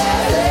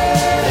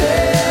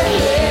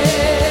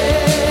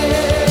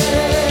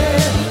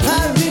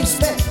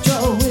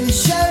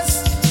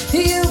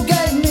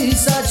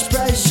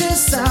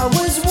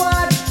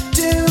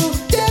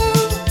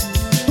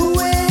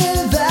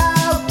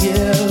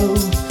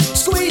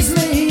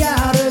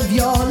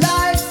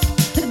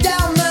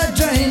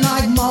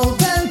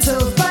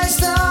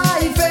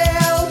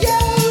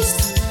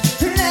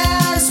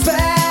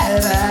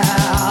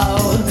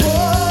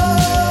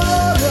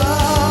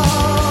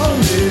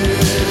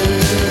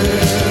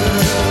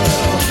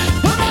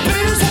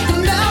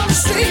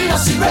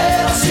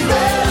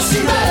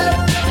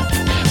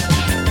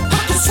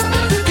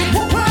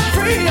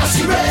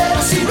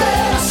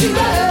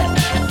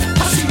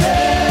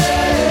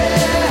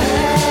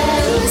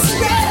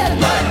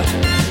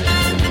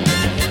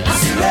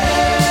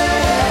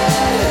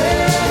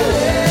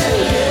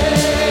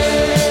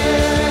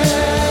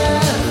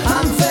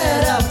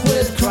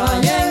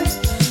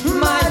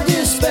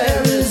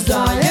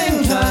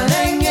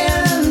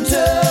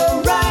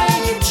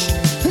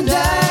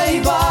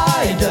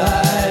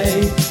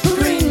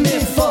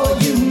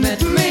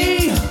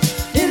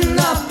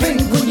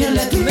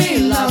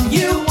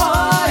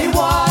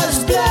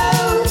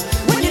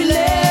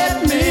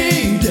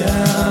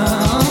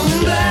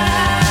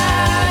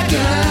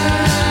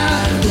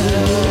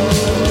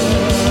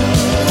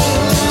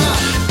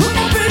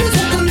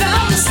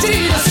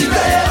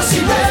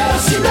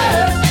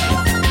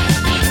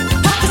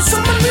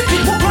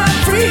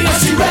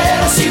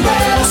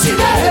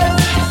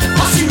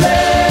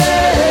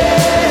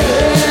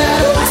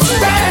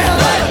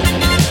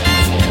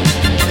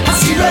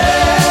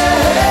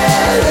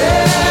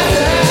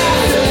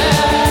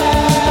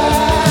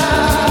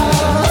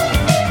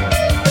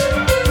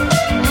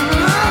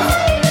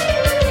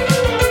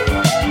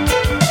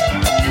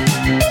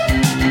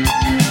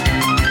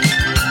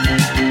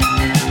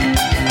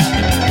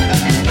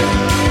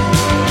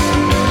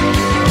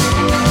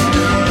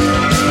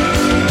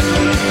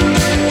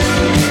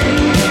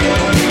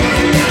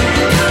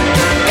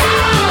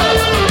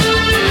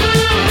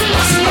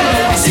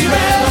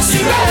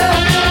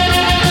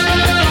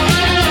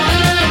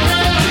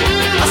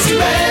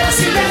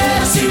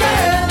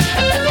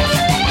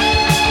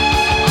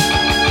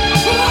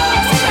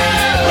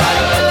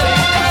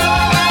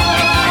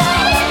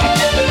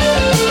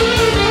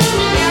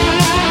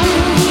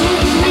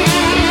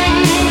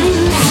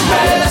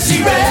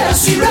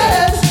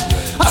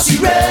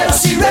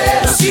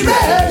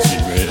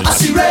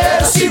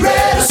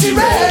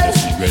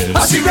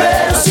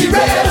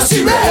 red, I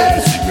see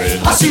red.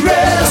 I see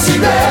red, I see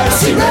red, I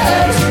see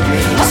red.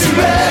 I see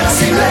red, I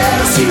see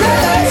red, I see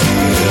red.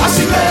 I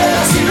see red,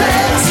 I see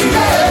red, I see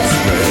red.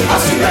 I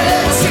see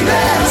red, I see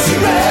red, I see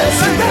red.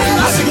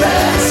 I see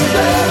red, I see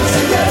red, I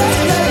see red.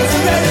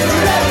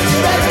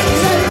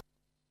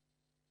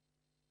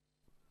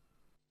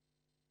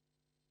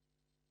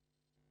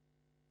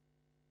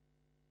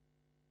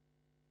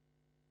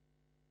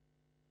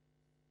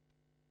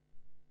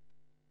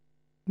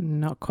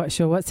 Not quite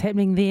sure what's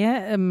happening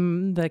there.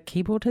 The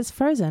keyboard has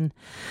frozen.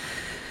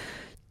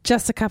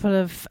 Just a couple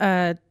of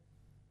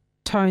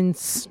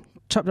tones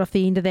chopped off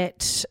the end of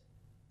that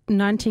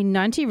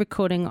 1990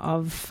 recording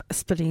of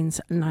Split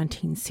Enz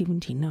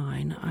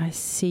 1979. I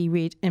See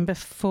Red. And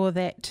before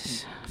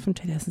that, from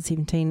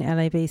 2017,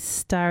 LAB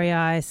Starry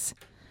Eyes.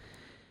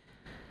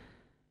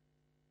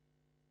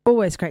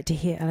 Always great to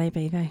hear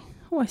LAB. They're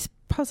always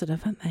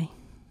positive, aren't they?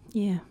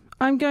 Yeah.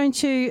 I'm going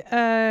to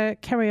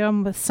carry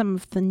on with some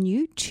of the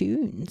new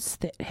tunes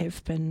that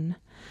have been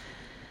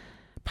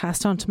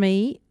passed on to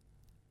me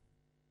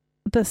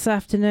this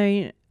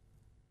afternoon.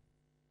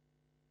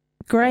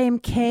 Graham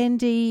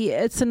Candy,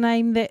 it's a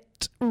name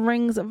that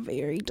rings a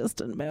very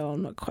distant bell.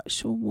 I'm not quite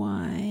sure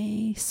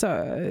why.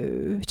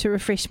 So, to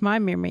refresh my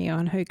memory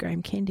on who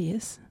Graham Candy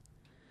is,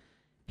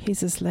 here's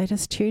his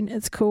latest tune.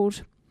 It's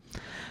called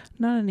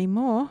Not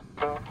Anymore.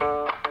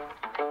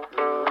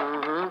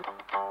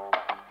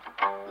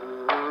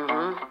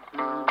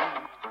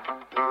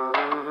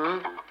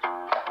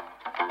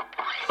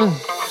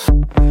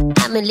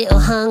 I'm a little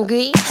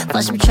hungry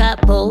for some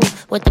trouble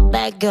with the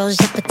bad girl's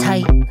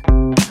appetite.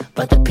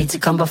 But the pizza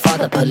come before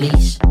the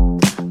police.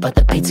 But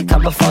the pizza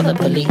come before the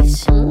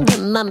police.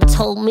 Mama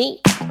told me,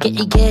 get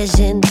your gears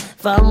in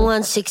from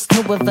 1/6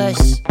 to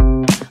reverse.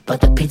 But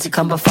the pizza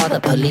come before the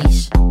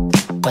police.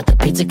 But the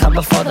pizza come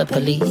before the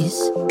police.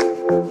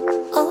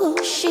 Oh,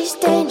 she's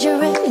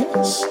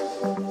dangerous.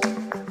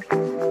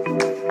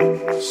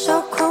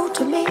 So cool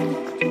to me.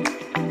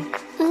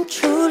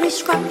 Truly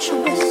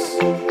scrumptious.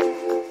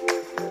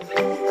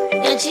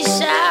 And she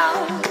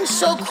sounds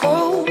so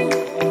cruel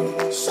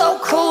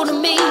to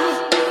me.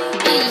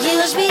 You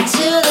used me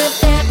to the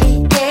very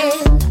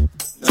end.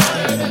 Not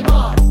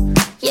anymore.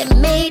 You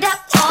made up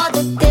all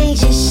the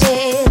things you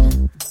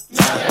said.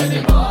 Not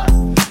anymore.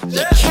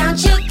 You count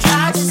your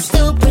cards and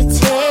still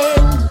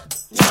pretend.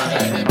 Not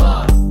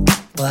anymore.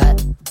 What?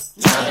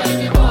 Not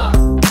anymore.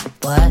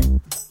 What?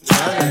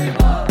 Not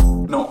anymore.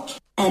 Not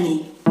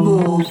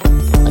anymore.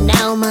 Well,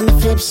 now I'm on the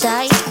flip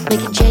side,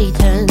 making J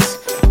turns.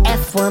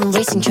 F1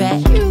 racing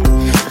track.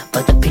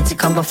 But the pizza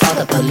come before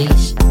the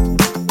police.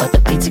 But the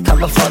pizza come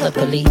before the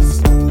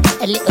police.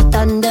 A little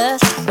thunder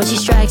when she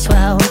strikes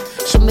well,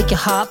 she'll make your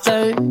heart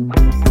burn.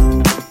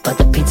 But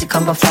the pizza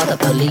come before the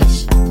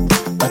police.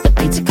 But the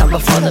pizza come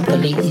before the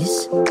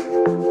police.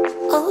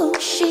 Oh,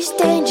 she's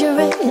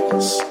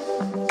dangerous.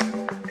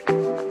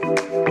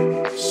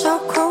 So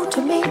cool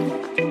to me.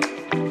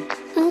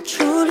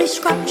 Truly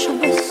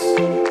scrumptious.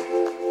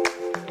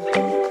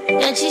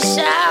 And she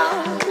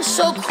sounds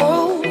so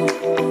cruel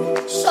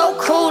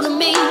to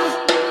me.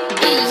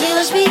 You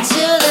used me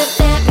to the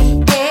very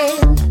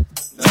end.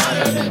 Not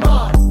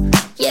anymore.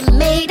 You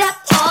made up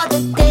all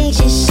the things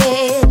you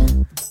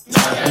said.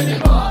 Not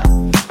anymore.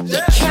 You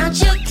count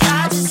your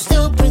cards and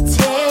still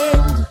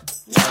pretend.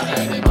 Not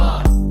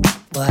anymore.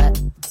 What?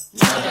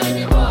 Not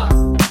anymore.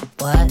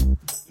 What?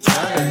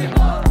 Not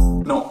anymore.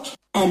 Not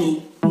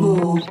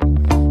anymore.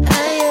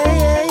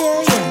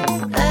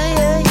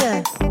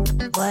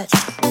 What?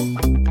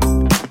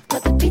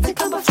 But the pizza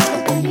come before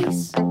the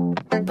police.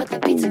 But the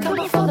pizza come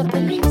before the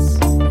police.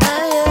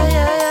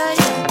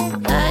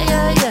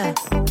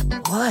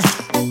 What?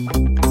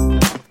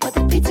 But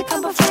the pizza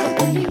come before the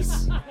police.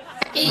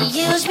 You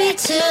used me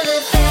to the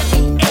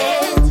very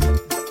end.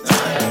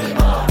 Not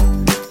anymore.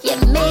 You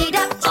made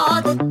up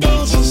all the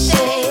things you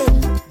said.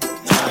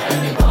 Not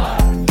anymore.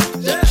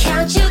 You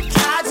count your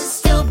cards and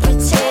still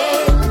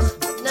pretend.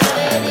 Not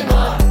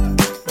anymore.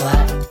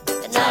 What?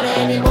 Not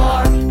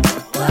anymore.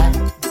 What?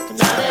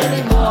 Not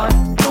anymore.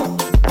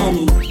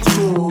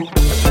 Anymore.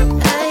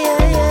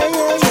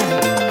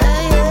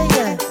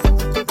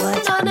 What?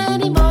 Not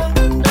anymore.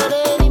 Not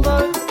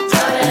anymore.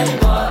 Not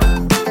anymore.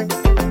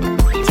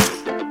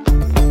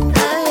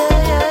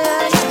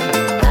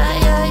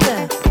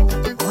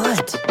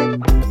 What?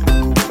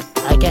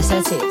 I guess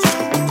that's it.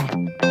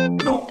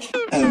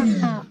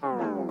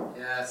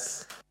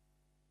 Yes.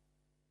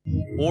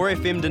 Or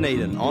FM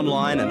Dunedin,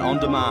 online and on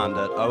demand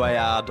at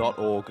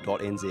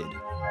oar.org.nz.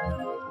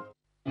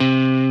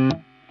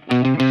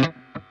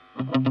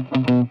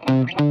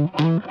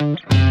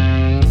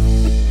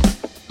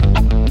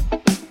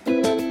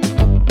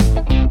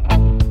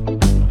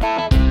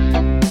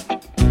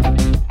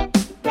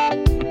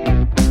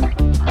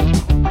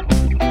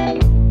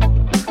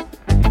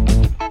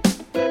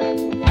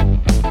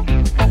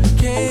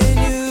 Can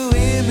you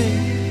hear me?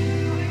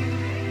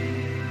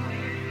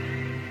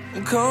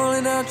 I'm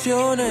calling out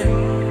your name,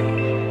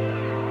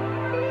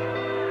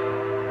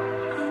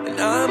 and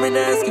I'm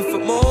asking for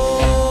more.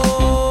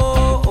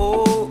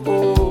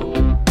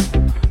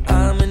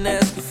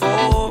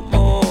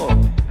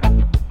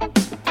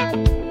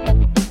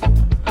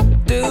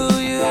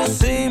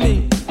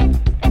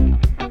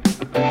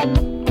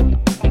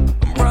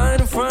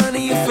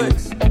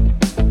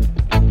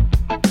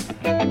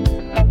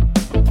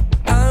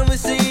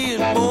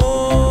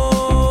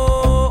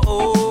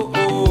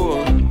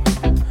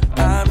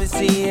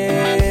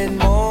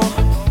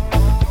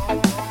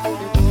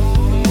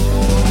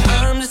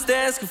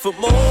 for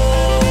more.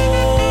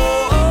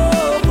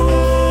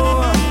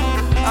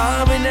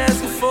 I've been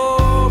asking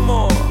for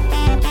more.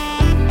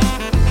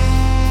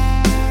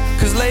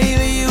 'Cause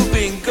lately you've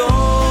been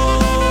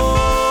gone.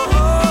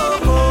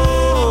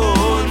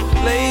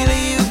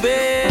 Lately you've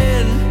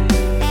been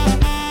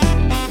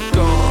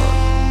gone.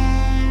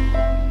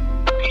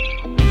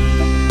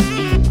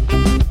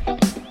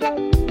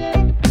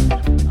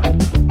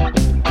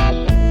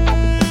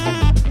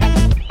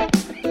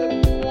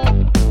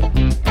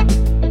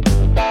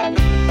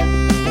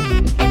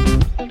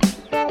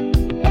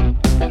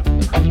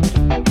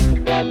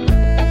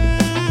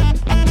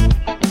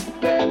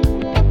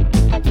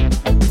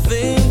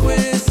 Think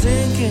we're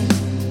sinking,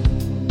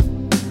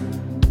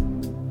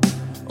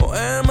 or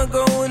am I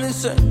going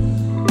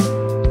insane?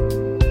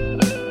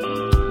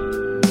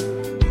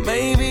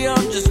 Maybe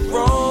I'm just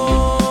wrong.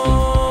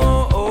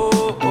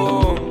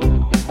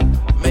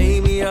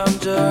 Maybe I'm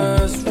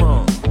just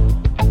wrong.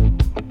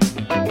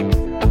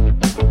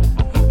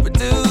 But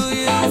do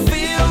you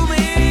feel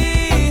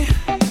me?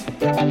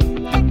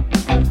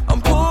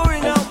 I'm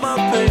pouring out my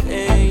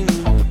pain.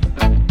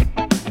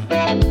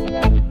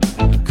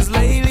 'Cause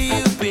lately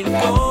you've been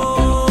gone.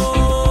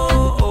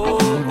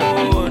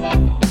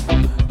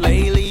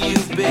 Lately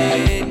you've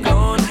been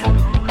gone.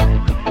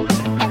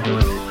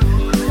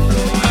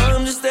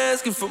 I'm just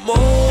asking for more.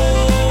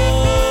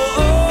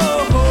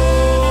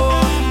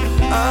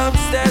 I'm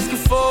just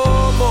asking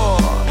for more.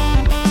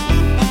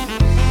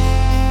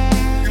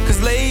 'Cause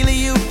lately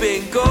you've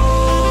been gone.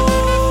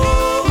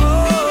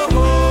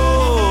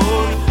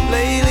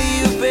 Lately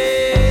you've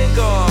been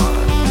gone.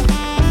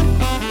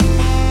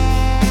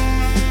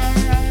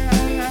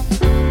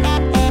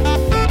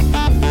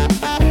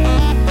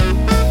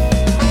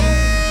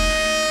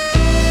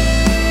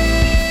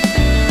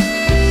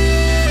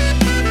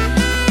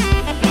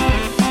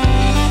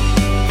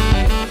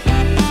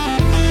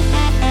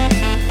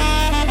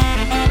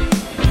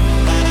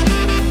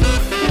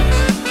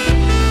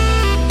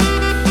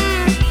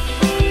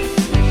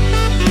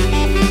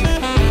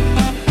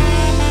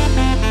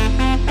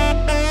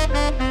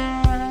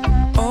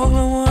 All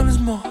I want is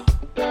more,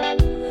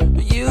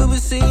 but you've been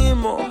seeing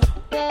more,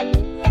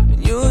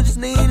 and you just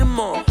needing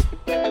more.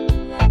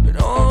 But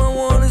all I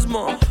want is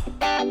more,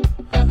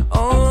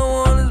 all I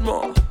want is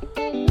more,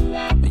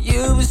 but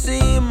you've been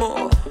seeing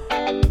more,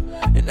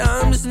 and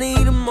I'm just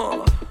needing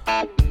more.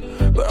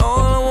 But all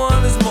I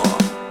want is more,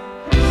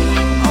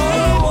 all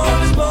I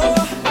want is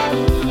more,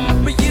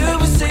 but you've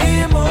been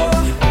seeing more,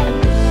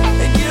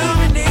 and you've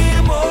been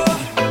needing more.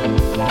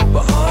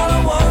 But all I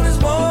want is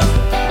more.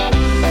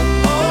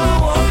 All I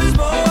want is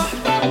more,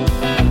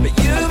 but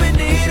you've been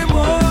needing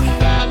more.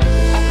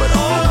 But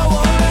all I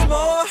want is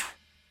more.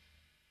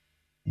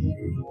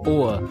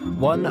 Or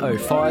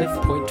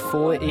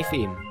 105.4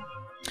 FM.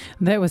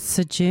 That was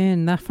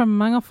Sojourn. They're from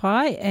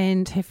Mangawhai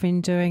and have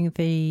been doing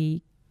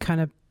the kind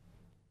of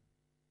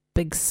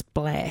big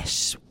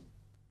splash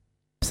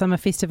summer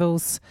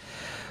festivals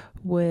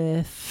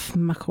with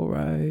Muckle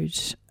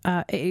Road.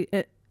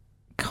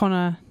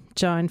 Connor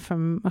Joan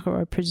from Muckle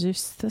Road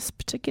produced this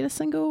particular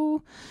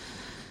single.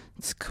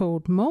 It's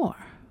called More,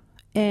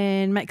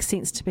 and makes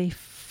sense to be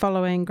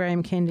following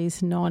Graham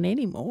Candy's Non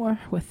Anymore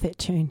with that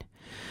tune.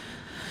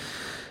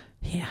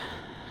 Yeah.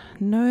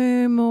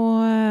 No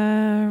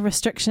more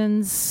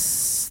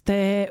restrictions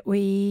that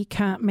we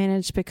can't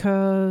manage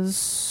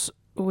because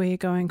we're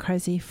going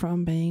crazy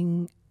from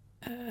being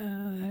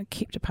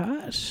kept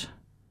apart.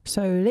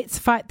 So let's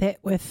fight that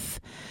with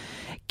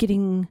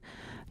getting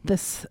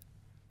this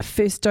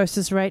first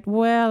doses rate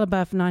well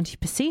above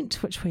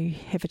 90%, which we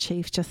have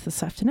achieved just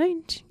this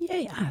afternoon.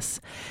 Yay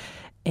us.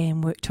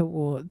 And work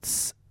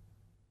towards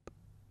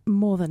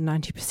more than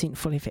 90%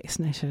 fully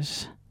vaccinated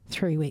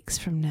 3 weeks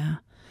from now.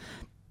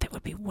 That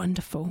would be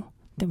wonderful.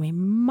 Then we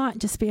might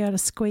just be able to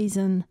squeeze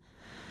in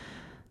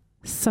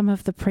some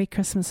of the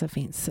pre-Christmas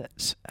events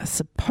that are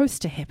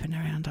supposed to happen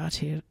around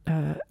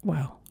Aotearoa,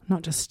 well,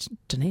 not just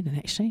Dunedin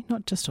actually,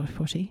 not just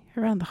Oipoti,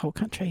 around the whole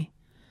country.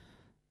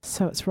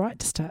 So it's right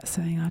to start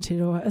saying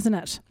Aotearoa, isn't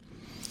it?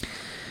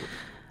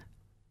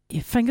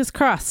 Yeah, fingers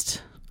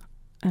crossed.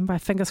 And by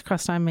fingers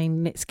crossed, I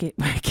mean let's get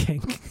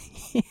working.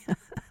 Yeah.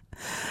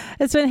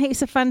 It's been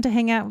heaps of fun to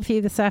hang out with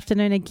you this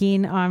afternoon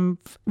again. I'm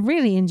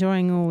really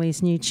enjoying all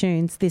these new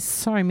tunes. There's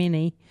so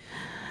many.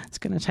 It's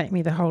going to take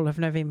me the whole of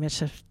November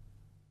to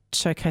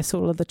showcase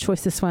all of the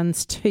choicest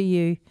ones to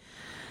you.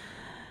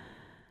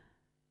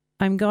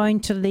 I'm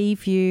going to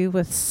leave you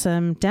with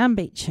some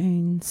downbeat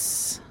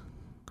tunes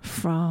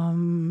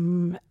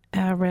from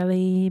our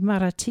rally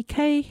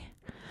Maratike,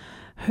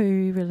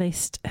 who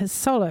released his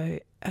solo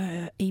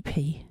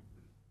EP,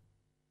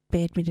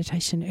 Bad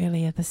Meditation,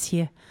 earlier this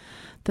year.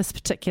 This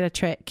particular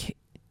track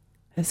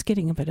is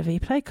getting a bit of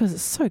airplay because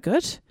it's so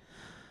good.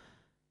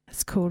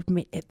 It's called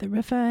Met at the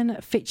River and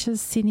it features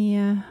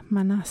Senia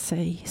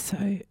Manase.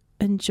 So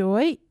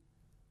enjoy.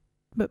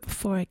 But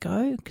before I go,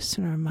 I just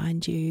want to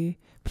remind you,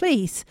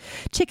 please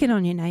check in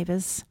on your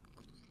neighbours.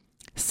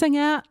 Sing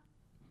out.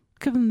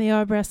 Give them the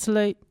eyebrow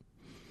salute.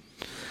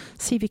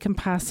 See if you can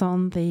pass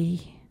on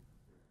the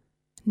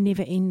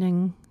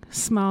never-ending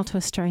smile to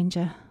a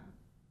stranger.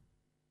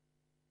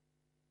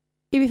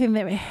 Everything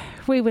that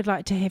we would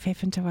like to have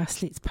happen to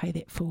us, let's pay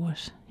that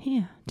forward.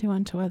 Yeah, do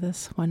unto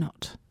others, why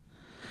not?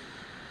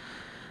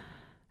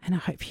 And I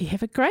hope you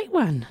have a great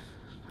one.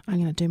 I'm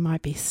going to do my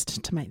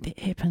best to make that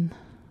happen.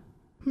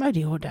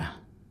 Modi ora.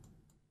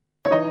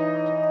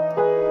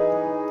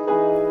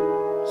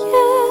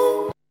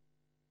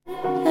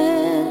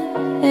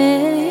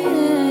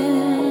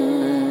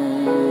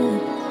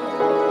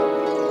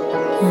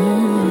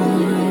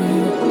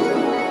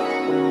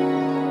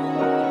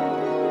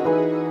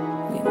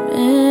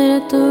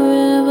 The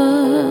river,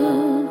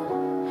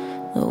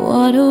 the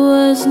water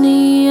was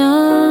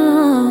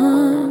neon.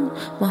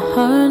 My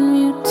heart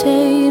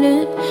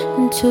mutated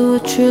into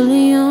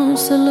 1,000,000,000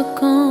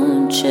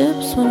 silicone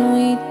chips when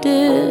we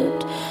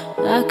dipped.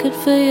 I could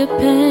feel your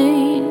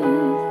pain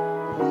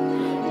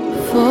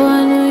before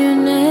I knew your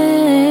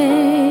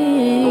name.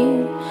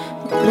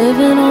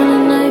 Living on a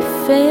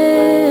knife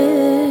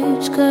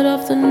edge, cut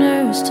off the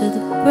nerves to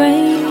the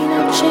brain.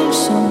 I changed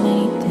so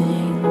many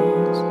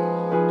things.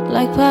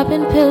 Like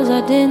popping pills,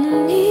 I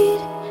didn't need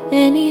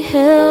any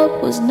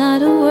help. Was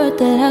not a word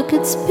that I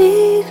could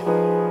speak.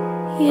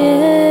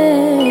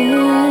 Yeah.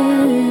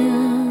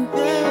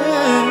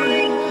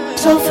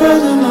 So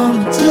frozen on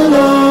the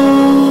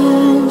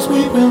pillows,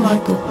 weeping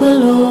like the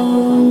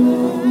willows.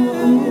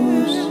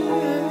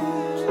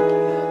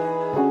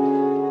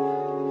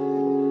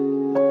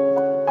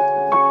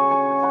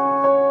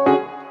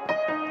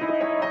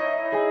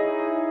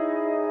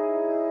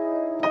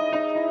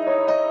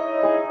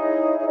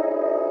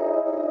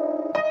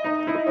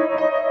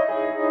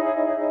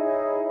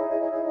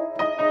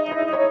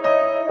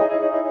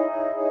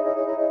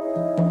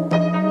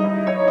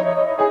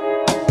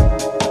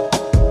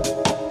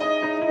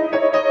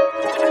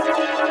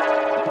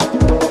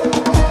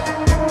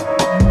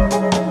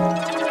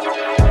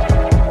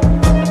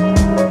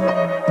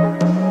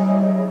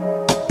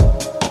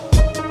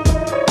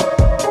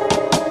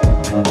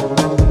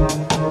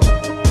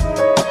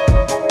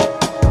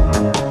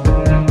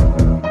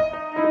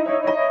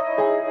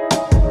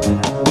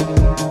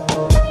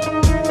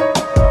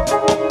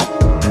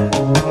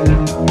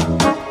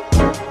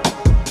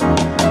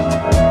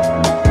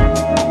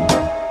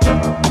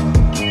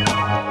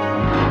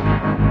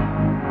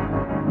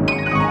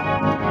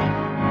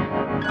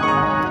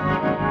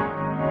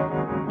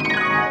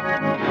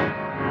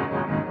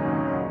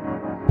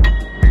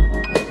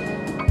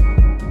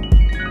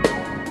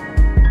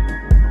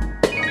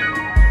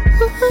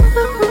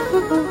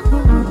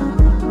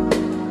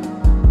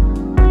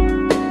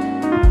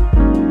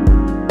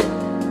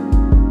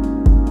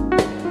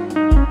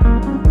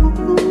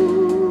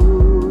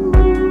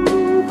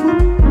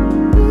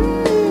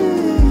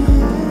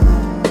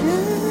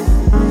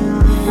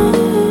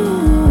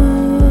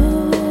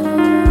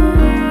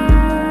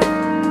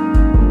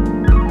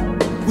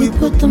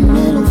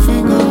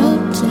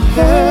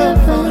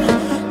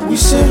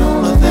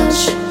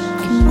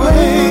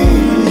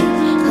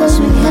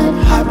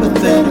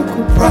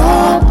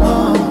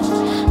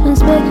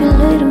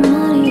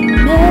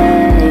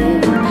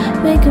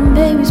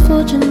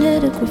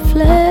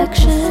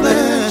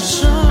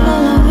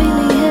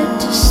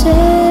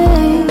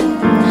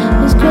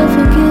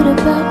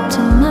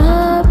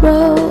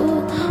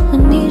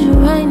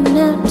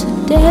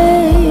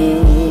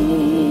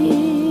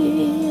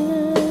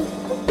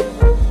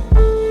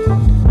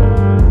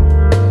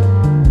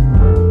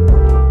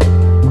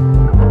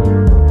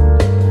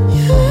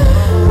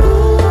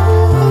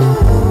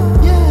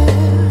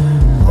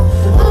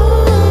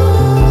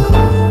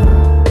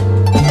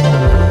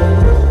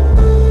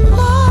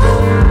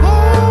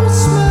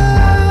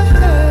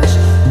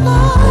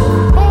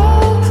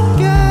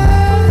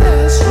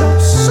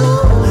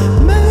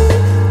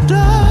 Down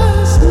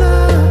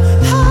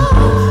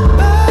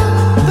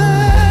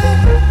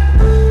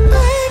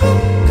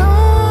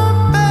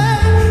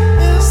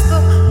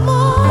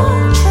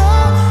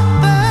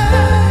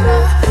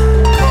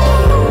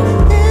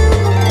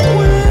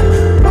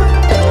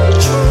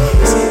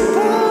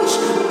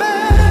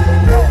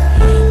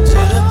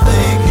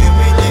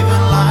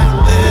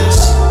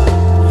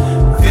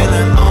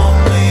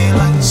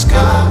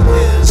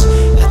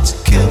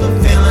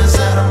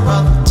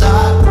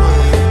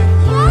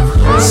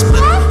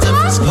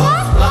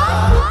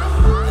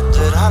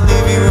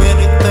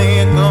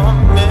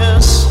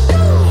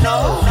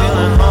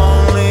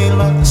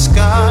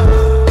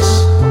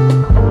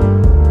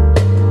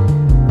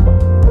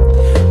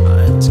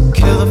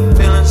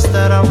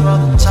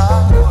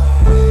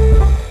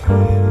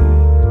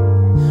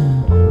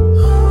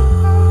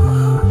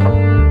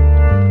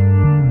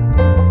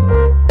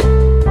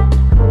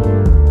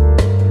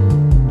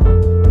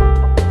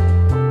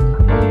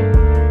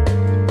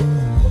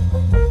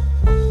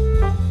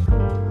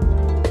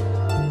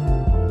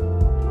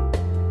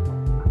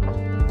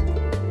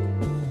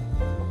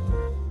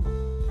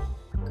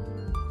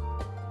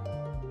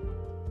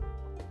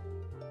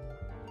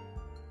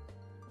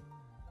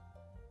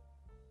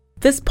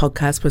This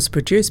podcast was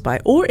produced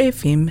by OAR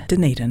FM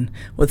Dunedin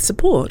with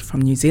support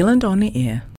from New Zealand On the Air.